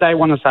whatever they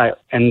want to say,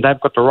 and they've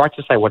got the right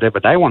to say whatever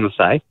they want to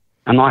say,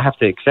 and I have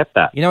to accept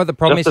that. You know what the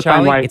problem is,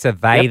 Charlie? It's a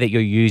they that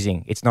you're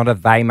using. It's not a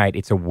they, mate.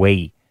 It's a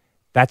we.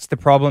 That's the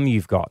problem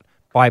you've got.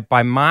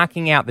 By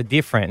marking out the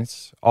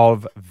difference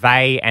of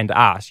they and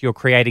us, you're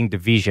creating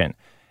division.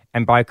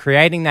 And by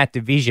creating that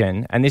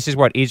division, and this is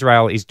what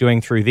Israel is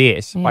doing through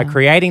this, by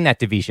creating that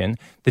division,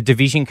 the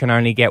division can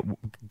only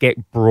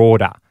get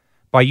broader.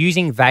 By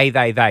using they,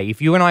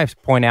 if you and I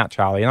point out,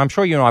 Charlie, and I'm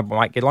sure you and I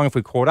might get along if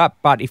we caught up,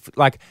 but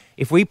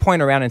if we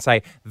point around and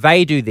say,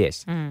 they do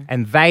this,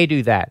 and they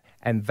do that,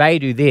 and they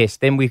do this,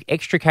 then we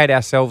extricate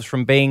ourselves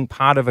from being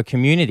part of a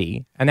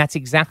community, and that's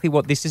exactly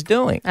what this is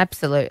doing.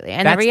 Absolutely.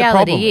 And the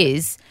reality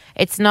is,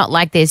 it's not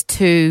like there's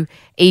two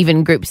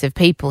even groups of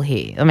people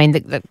here. I mean,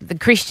 the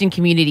Christian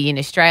community in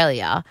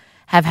Australia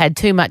have had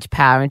too much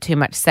power and too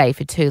much say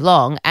for too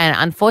long. And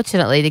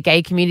unfortunately, the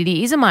gay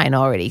community is a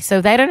minority.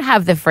 So they don't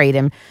have the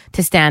freedom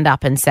to stand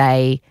up and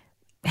say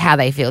how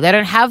they feel. They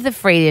don't have the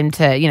freedom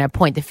to,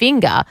 point the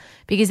finger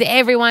because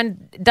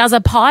everyone does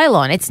a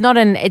pile-on. It's not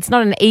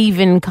an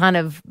even kind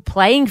of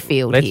playing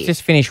field Let's here.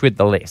 just finish with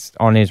the list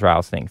on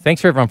Israel's thing.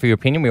 Thanks for everyone for your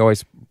opinion. We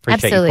always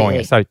appreciate you calling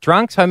it. So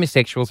drunks,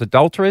 homosexuals,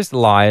 adulterers,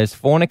 liars,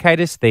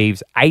 fornicators,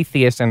 thieves,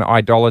 atheists and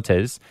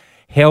idolaters,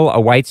 hell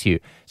awaits you.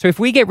 So if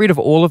we get rid of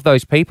all of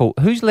those people,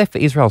 who's left for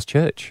Israel's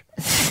church?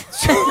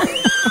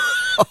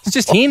 It's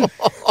just him.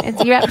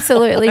 You're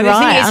absolutely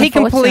right.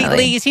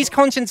 Is his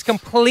conscience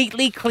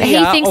completely clear?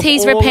 He thinks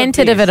he's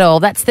repented of it all.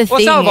 That's the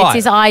thing. So it's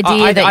his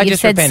idea that you've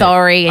said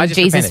sorry and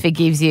Jesus repented.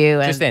 forgives you.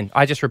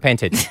 I just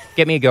repented.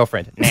 Get me a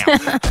girlfriend now.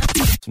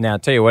 Now, I'll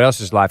tell you what else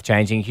is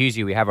life-changing.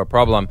 Hughesy, we have a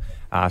problem.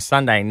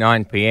 Sunday,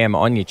 9 p.m.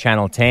 on your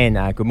Channel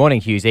 10. Good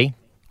morning, Hughesy.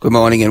 Good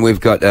morning, and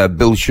we've got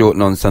Bill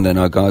Shorten on Sunday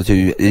night, guys.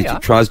 Who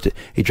tries to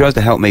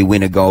help me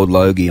win a gold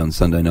Logie on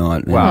Sunday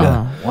night.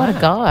 Wow, what a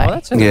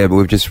guy! But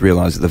we've just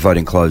realised that the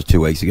voting closed 2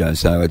 weeks ago,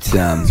 so it's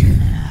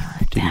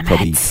didn't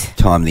probably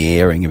time the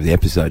airing of the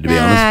episode, to be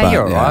honest. But,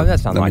 you're all right.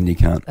 That's unlike you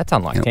can't. That's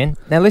unlike 10.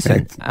 Now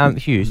listen,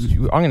 Hughes,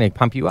 I'm going to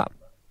pump you up.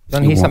 You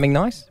want to hear something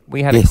nice?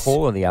 We had a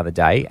caller the other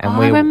day, and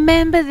I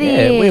remember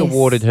this. Yeah, we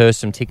awarded her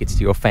some tickets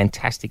to your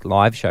fantastic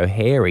live show,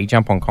 Hairy.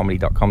 Jump on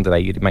comedy.com today.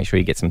 You make sure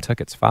you get some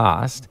tickets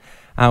fast.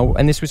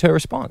 And this was her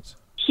response.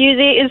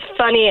 Hughesy is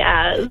funny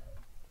as.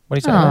 What are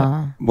you saying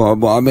about?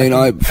 Well, I mean,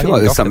 I feel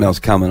like there's something else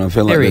coming. I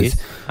feel like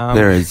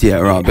there is, yeah,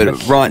 right.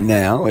 But right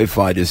now, if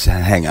I just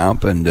hang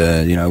up and,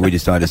 I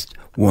just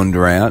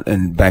wander out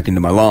and back into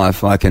my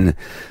life, I can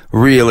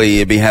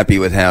really be happy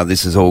with how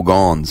this has all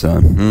gone. So,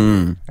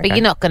 But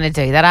you're not going to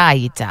do that, are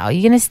you, Dale?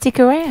 You're going to stick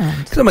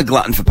around. Because I'm a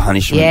glutton for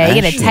punishment. Yeah,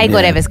 you're going to take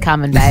whatever's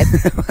coming, babe.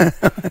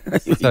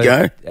 Here you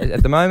go.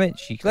 At the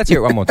moment, let's hear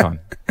it one more time.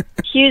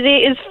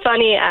 Hughesy is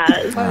funny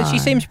as. She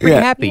seems pretty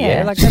happy,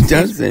 yeah? She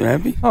does seem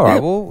happy. All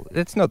right, well,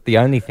 that's not the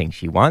only thing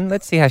she won.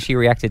 Let's see how she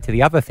reacted to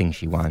the other thing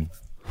she won.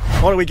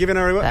 What are we giving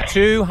her?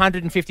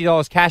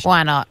 $250 cash.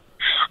 Why not?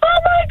 Oh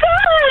my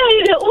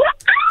God!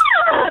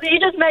 Wow! You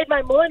just made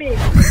my morning.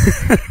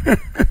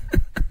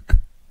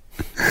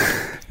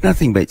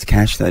 Nothing beats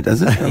cash, though,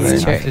 does it?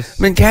 I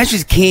mean, cash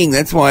is king.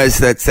 That's why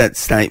that's that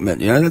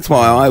statement. That's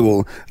why I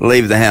will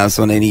leave the house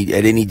at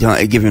any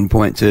time, a given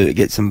point to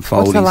get some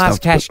folding What's the last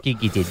stuff cash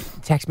gig you did?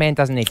 Taxman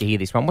doesn't need to hear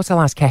this one. What's the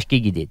last cash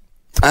gig you did?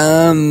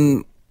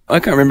 I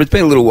can't remember. It's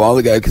been a little while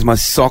ago because my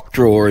sock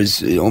drawer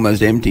is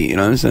almost empty.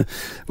 So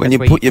when you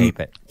put your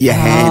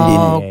hand in,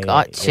 oh,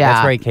 gotcha. Yeah,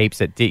 that's where he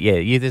keeps it.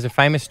 There's a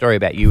famous story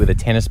about you with a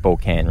tennis ball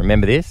can.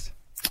 Remember this?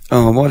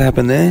 Oh, what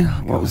happened there?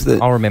 What was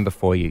that? I'll remember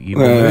for you. You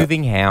were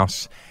moving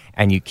house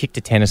and you kicked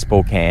a tennis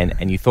ball can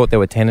and you thought there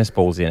were tennis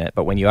balls in it,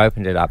 but when you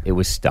opened it up, it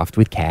was stuffed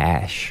with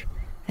cash.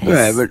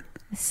 But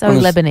so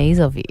Lebanese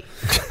of you.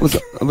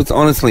 It was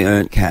honestly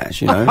earned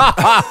cash,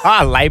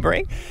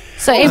 Labouring.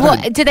 So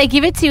do they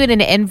give it to you in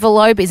an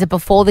envelope? Is it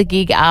before the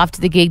gig,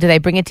 after the gig? Do they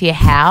bring it to your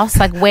house?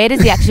 Like, where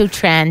does the actual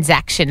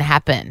transaction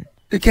happen?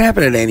 It can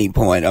happen at any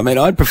point. I mean,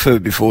 I'd prefer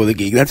before the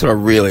gig. That's what I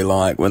really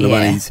like, when the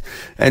money's...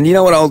 And you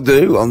know what I'll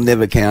do? I'll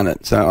never count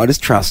it. So I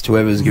just trust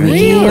whoever's giving it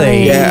to me.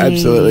 Really? Yeah,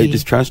 absolutely.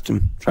 Just trust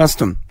them. Trust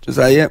them. Just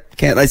say,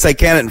 count. They say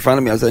count it in front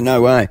of me. I say,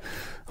 no way.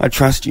 I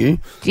trust you.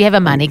 Do you have a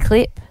money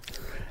clip?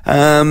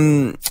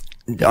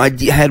 I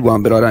had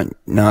one, but I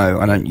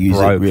don't use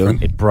it really.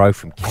 It broke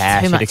from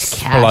cash. Too much It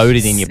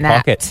exploded in your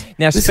pocket.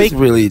 Now, this is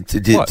really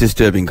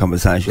disturbing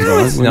conversation,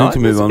 guys. We need to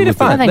move on with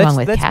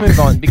it. Let's move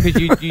on because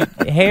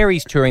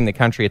Harry's touring the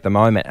country at the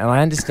moment, and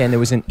I understand there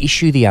was an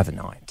issue the other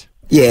night.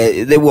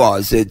 Yeah, there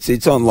was.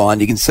 It's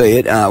online. You can see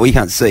it. Well, you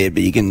can't see it,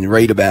 but you can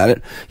read about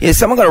it. Yeah,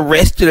 someone got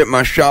arrested at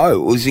my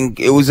show.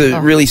 It was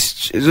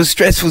a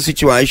stressful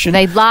situation.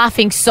 They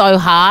laughing so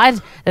hard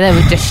that they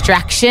were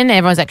distraction.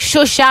 Everyone's like,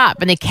 shush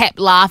up. And they kept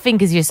laughing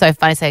because you're so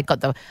funny. So they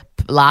got the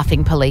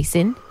laughing police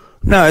in.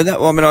 No,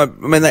 I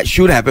mean that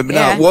should happen, but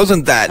no, it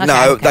wasn't that.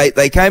 Okay,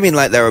 they came in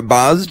like they were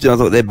buzzed. I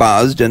thought they're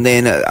buzzed, and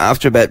then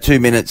after about 2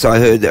 minutes, I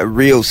heard a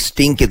real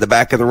stink at the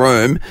back of the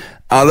room.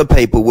 other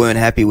people weren't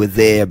happy with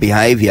their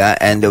behaviour,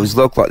 and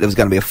looked like there was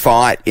going to be a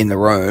fight in the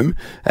room,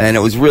 and it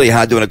was really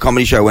hard doing a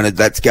comedy show when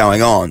that's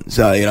going on.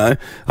 So,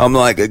 I'm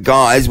like,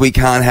 guys, we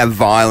can't have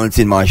violence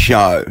in my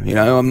show.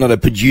 I'm not a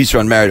producer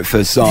on Married at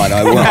First Sight.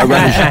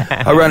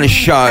 I run a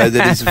show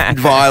that is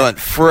violent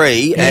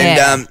free,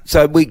 and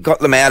so we got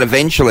them out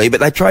eventually, but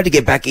they tried to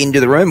get back into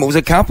the room. It was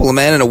a couple, a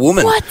man and a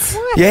woman. What?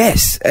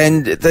 Yes,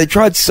 and they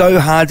tried so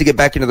hard to get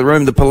back into the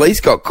room, the police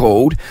got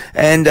called,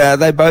 and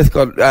they both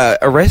got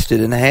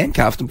arrested and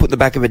handcuffed and put in the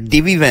back of a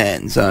divvy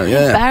van. So,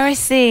 yeah.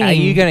 Embarrassing. Are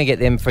you going to get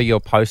them for your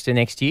poster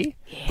next year?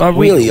 Oh,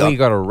 really? We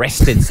got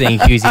arrested seeing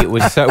Hughesy. It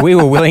was we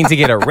were willing to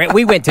get arrested.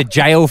 We went to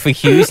jail for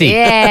Hughesy.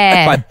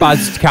 Yeah. By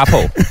buzzed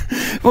couple.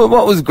 Well,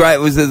 what was great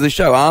was there's a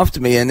show after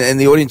me, and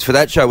the audience for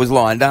that show was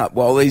lined up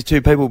while these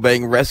two people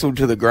being wrestled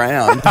to the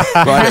ground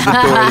right at the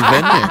door of the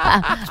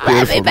venue.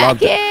 It's beautiful.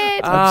 Loved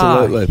it.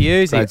 Absolutely.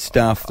 Hughesy. Great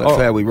stuff. That's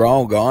how we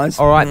roll, guys.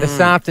 All right, this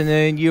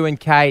afternoon, you and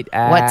Kate.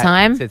 What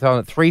time? It's on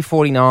at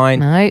 3:49.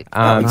 No.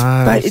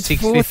 Mate, it's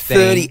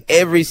 4:30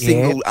 every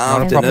single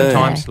afternoon. Not a proper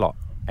time slot,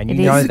 and you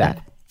know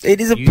that. It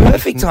is a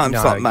perfect time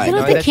slot, mate. You're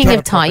not the king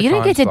of time. You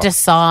don't get to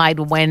decide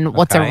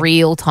what's a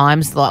real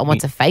time slot and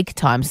what's a fake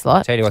time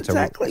slot. Tell you what's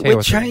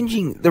We're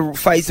changing the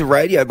face of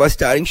radio by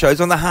starting shows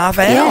on the half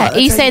hour. Yeah. Are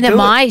you saying that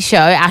my show,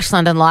 Ash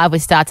London Live,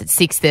 which starts at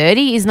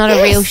 6:30, is not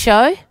a real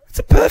show? It's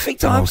a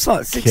perfect time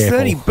slot.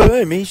 6:30,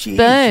 boom, here she is.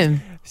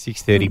 Boom.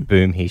 6:30,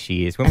 boom, here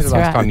she is. When was the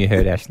last time you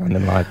heard Ash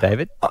London Live,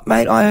 David?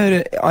 Mate, I heard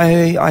it.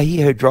 I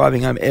hear her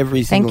driving home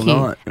every single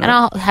night. And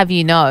I'll have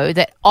you know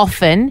that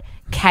often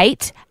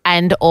Kate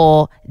and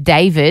or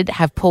David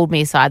have pulled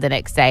me aside the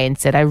next day and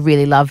said, I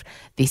really love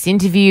this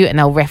interview, and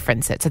they'll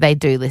reference it. So they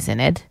do listen,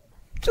 Ed.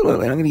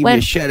 Absolutely. I'm going to give you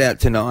a shout out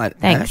tonight.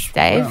 Thanks, Ash.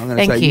 Dave. I'm going to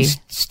Thank say you.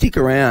 Stick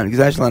around because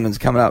Ash London's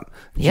coming up.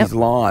 Yep. She's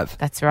live.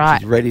 That's right.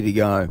 She's ready to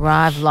go.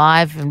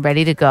 Live and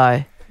ready to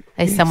go.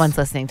 There's someone's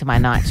listening to my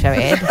night show,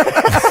 Ed.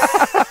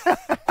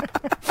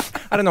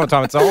 I don't know what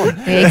time it's on.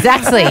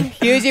 Exactly.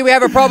 Hughesy, we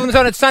have a problems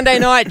on it Sunday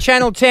night,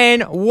 Channel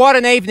 10. What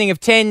an evening of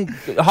 10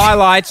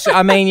 highlights.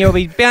 I mean, you'll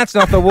be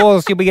bouncing off the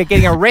walls. You'll be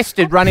getting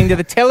arrested running to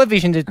the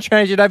television to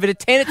change it over to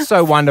 10. It's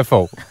so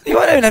wonderful. You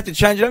won't even have to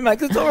change it, mate,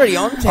 because it's already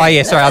on 10. Oh,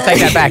 yeah, sorry, I'll take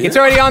that back. It's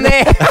already on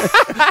there.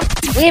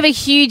 We have a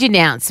huge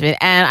announcement,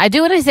 and I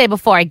do want to say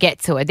before I get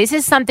to it, this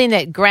is something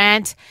that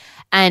Grant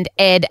and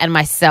Ed and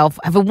myself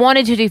have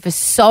wanted to do for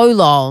so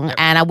long,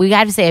 and we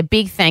have to say a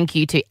big thank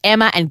you to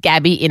Emma and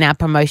Gabby in our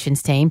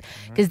promotions team,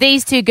 because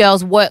these two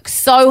girls work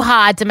so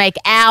hard to make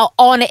our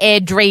on-air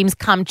dreams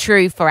come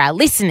true for our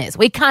listeners.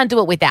 We can't do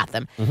it without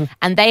them,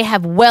 and they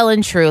have well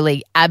and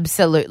truly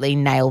absolutely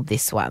nailed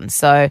this one.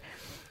 So,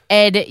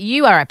 Ed,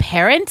 you are a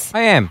parent.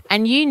 I am.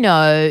 And you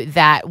know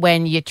that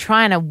when you're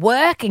trying to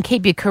work and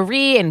keep your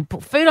career and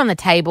put food on the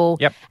table,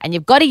 and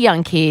you've got a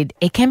young kid,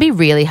 it can be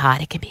really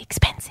hard. It can be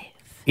expensive.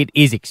 It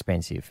is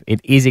expensive. It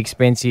is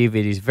expensive.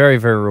 It is very,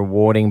 very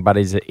rewarding, but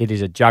it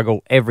is a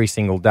juggle every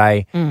single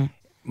day.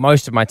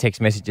 Most of my text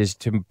messages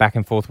to back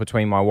and forth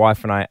between my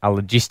wife and I are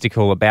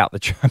logistical about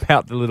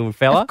the little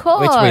fella,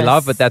 which we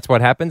love, but that's what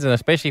happens, and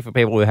especially for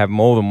people who have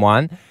more than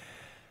one.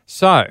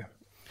 So,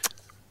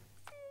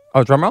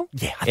 drum roll?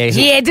 Yeah,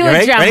 do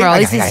a drum roll.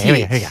 This is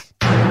huge.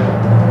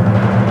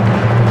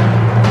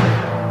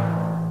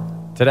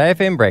 Today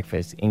FM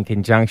Breakfast, in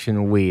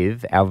conjunction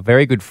with our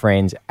very good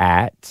friends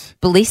at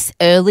Bliss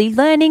Early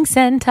Learning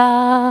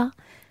Centre.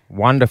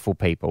 Wonderful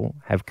people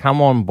have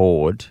come on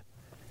board,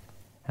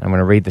 and I'm going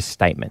to read the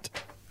statement.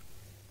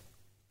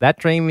 That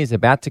dream is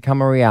about to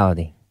come a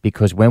reality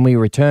because when we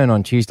return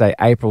on Tuesday,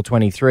 April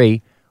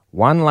 23,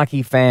 one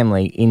lucky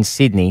family in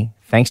Sydney,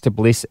 thanks to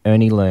Bliss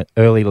Early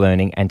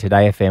Learning and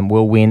Today FM,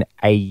 will win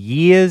a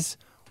year's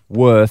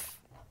worth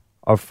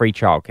of free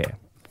childcare.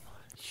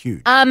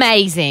 Huge.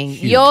 Amazing.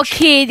 Your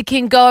kid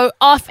can go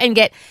off and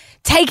get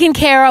taken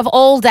care of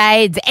all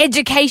day. It's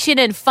education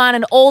and fun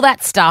and all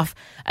that stuff,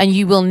 and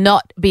you will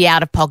not be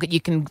out of pocket. You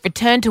can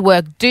return to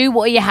work, do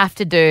what you have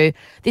to do.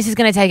 This is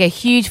going to take a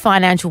huge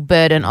financial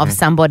burden off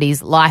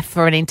somebody's life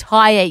for an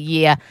entire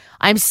year.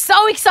 I'm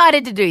so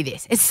excited to do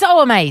this. It's so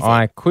amazing.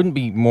 I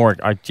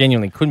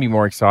genuinely couldn't be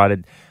more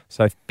excited.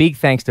 So big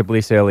thanks to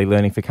Bliss Early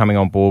Learning for coming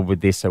on board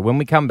with this. So when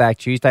we come back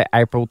Tuesday,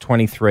 April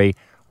 23,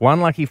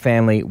 one lucky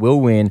family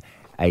will win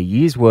a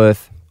year's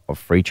worth of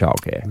free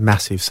childcare.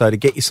 Massive. So to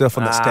get yourself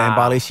on the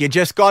standby list, you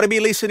just got to be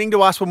listening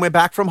to us when we're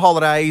back from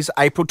holidays,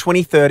 April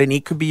 23rd, and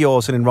it could be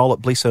yours, and enroll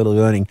at Bliss Early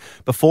Learning.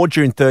 Before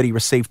June 30,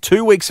 receive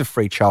 2 weeks of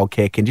free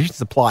childcare.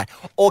 Conditions apply.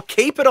 Or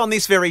keep it on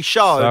this very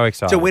show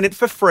to win it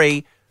for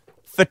free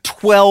for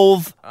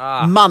 12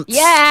 months.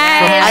 From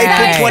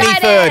April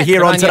 23rd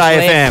here on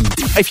Today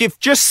FM. If you've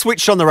just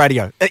switched on the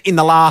radio in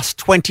the last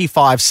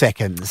 25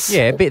 seconds.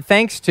 Yeah, but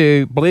thanks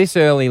to Bliss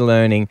Early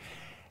Learning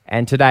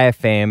and Today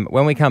FM,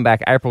 when we come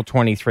back, April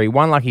 23,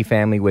 one lucky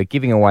family, we're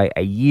giving away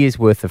a year's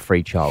worth of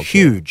free childcare.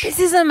 Huge. This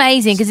is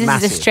amazing because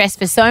this is a stress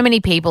for so many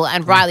people,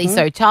 and rightly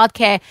so.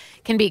 Childcare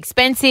can be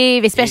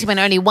expensive, especially when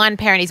only one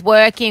parent is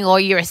working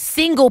or you're a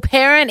single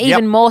parent,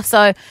 even more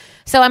so.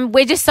 So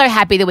we're just so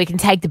happy that we can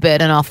take the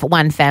burden off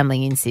one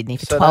family in Sydney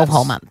for 12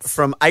 whole months.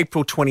 From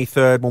April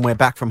 23rd when we're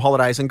back from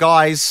holidays. And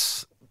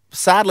guys,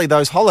 sadly,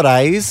 those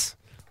holidays,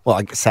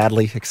 well,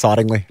 sadly,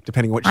 excitingly,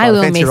 depending on which side of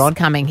the fence you're on. I will miss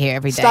coming here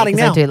every day Starting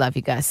because now. I do love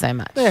you guys so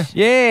much.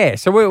 Yeah.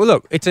 So,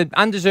 look, it's an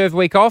undeserved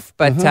week off,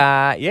 but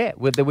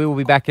we will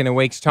be back in a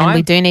week's time. And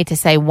we do need to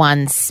say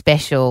one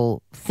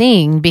special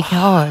thing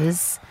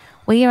because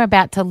we are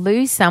about to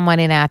lose someone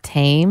in our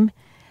team.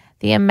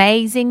 The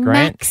amazing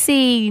Grant?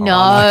 Maxie.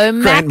 Grant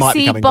might be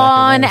Maxie coming back,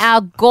 Bond, who knows?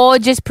 our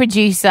gorgeous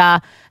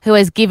producer who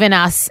has given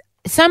us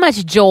so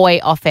much joy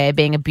off air,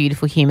 being a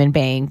beautiful human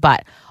being.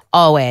 But,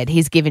 Ed,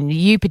 he's given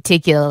you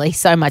particularly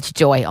so much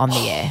joy on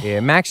the air. Yeah,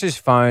 Max's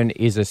phone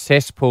is a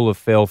cesspool of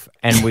filth,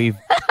 and we've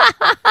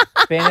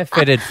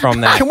benefited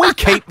from that. Can we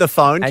keep the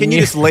phone? Can you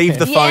just leave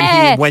the phone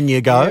here when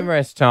you go?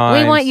 Numerous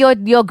times. We want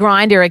your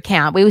Grindr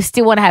account. We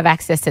still want to have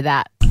access to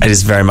that. It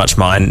is very much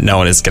mine. No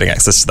one is getting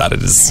access to that.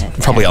 It is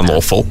probably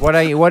unlawful. What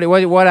are you? What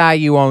are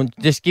you on?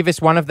 Just give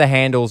us one of the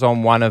handles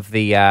on one of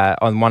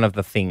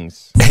the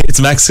things. It's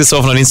Max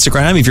Kissoff on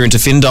Instagram. If you're into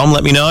Findom,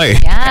 let me know.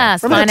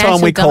 Yes, Remember the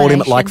time we called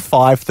him at like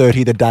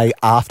 5:30 the day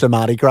after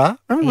Mardi Gras?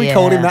 Remember we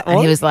called him that one?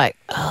 And he was like,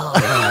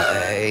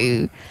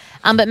 oh.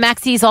 But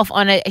Maxie is off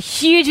on a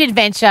huge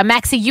adventure.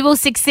 Maxie, you will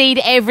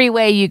succeed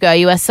everywhere you go.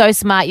 You are so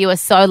smart. You are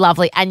so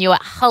lovely. And you are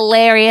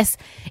hilarious.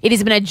 It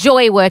has been a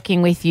joy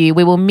working with you.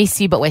 We will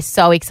miss you, but we're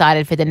so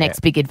excited for the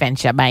next big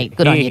adventure, mate.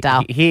 Good on you,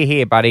 Dale.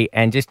 Here, buddy.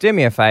 And just do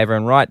me a favour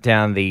and write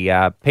down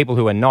the people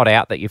who are not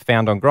out that you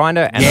found on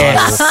Grindr. And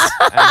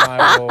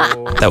I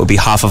will... That would be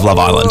half of Love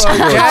Island.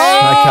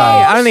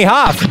 Okay. Only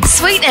half.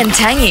 Sweet and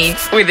tangy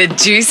with a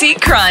juicy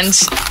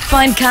crunch.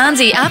 Find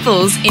Carnsey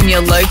apples in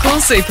your local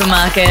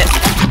supermarket.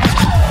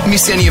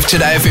 Miss any of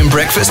Today FM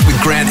breakfast with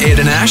Grant, Ed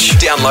and Ash?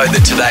 Download the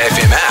Today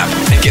FM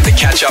app and get the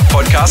catch-up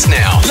podcast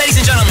now. Ladies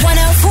and gentlemen.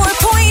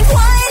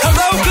 104.1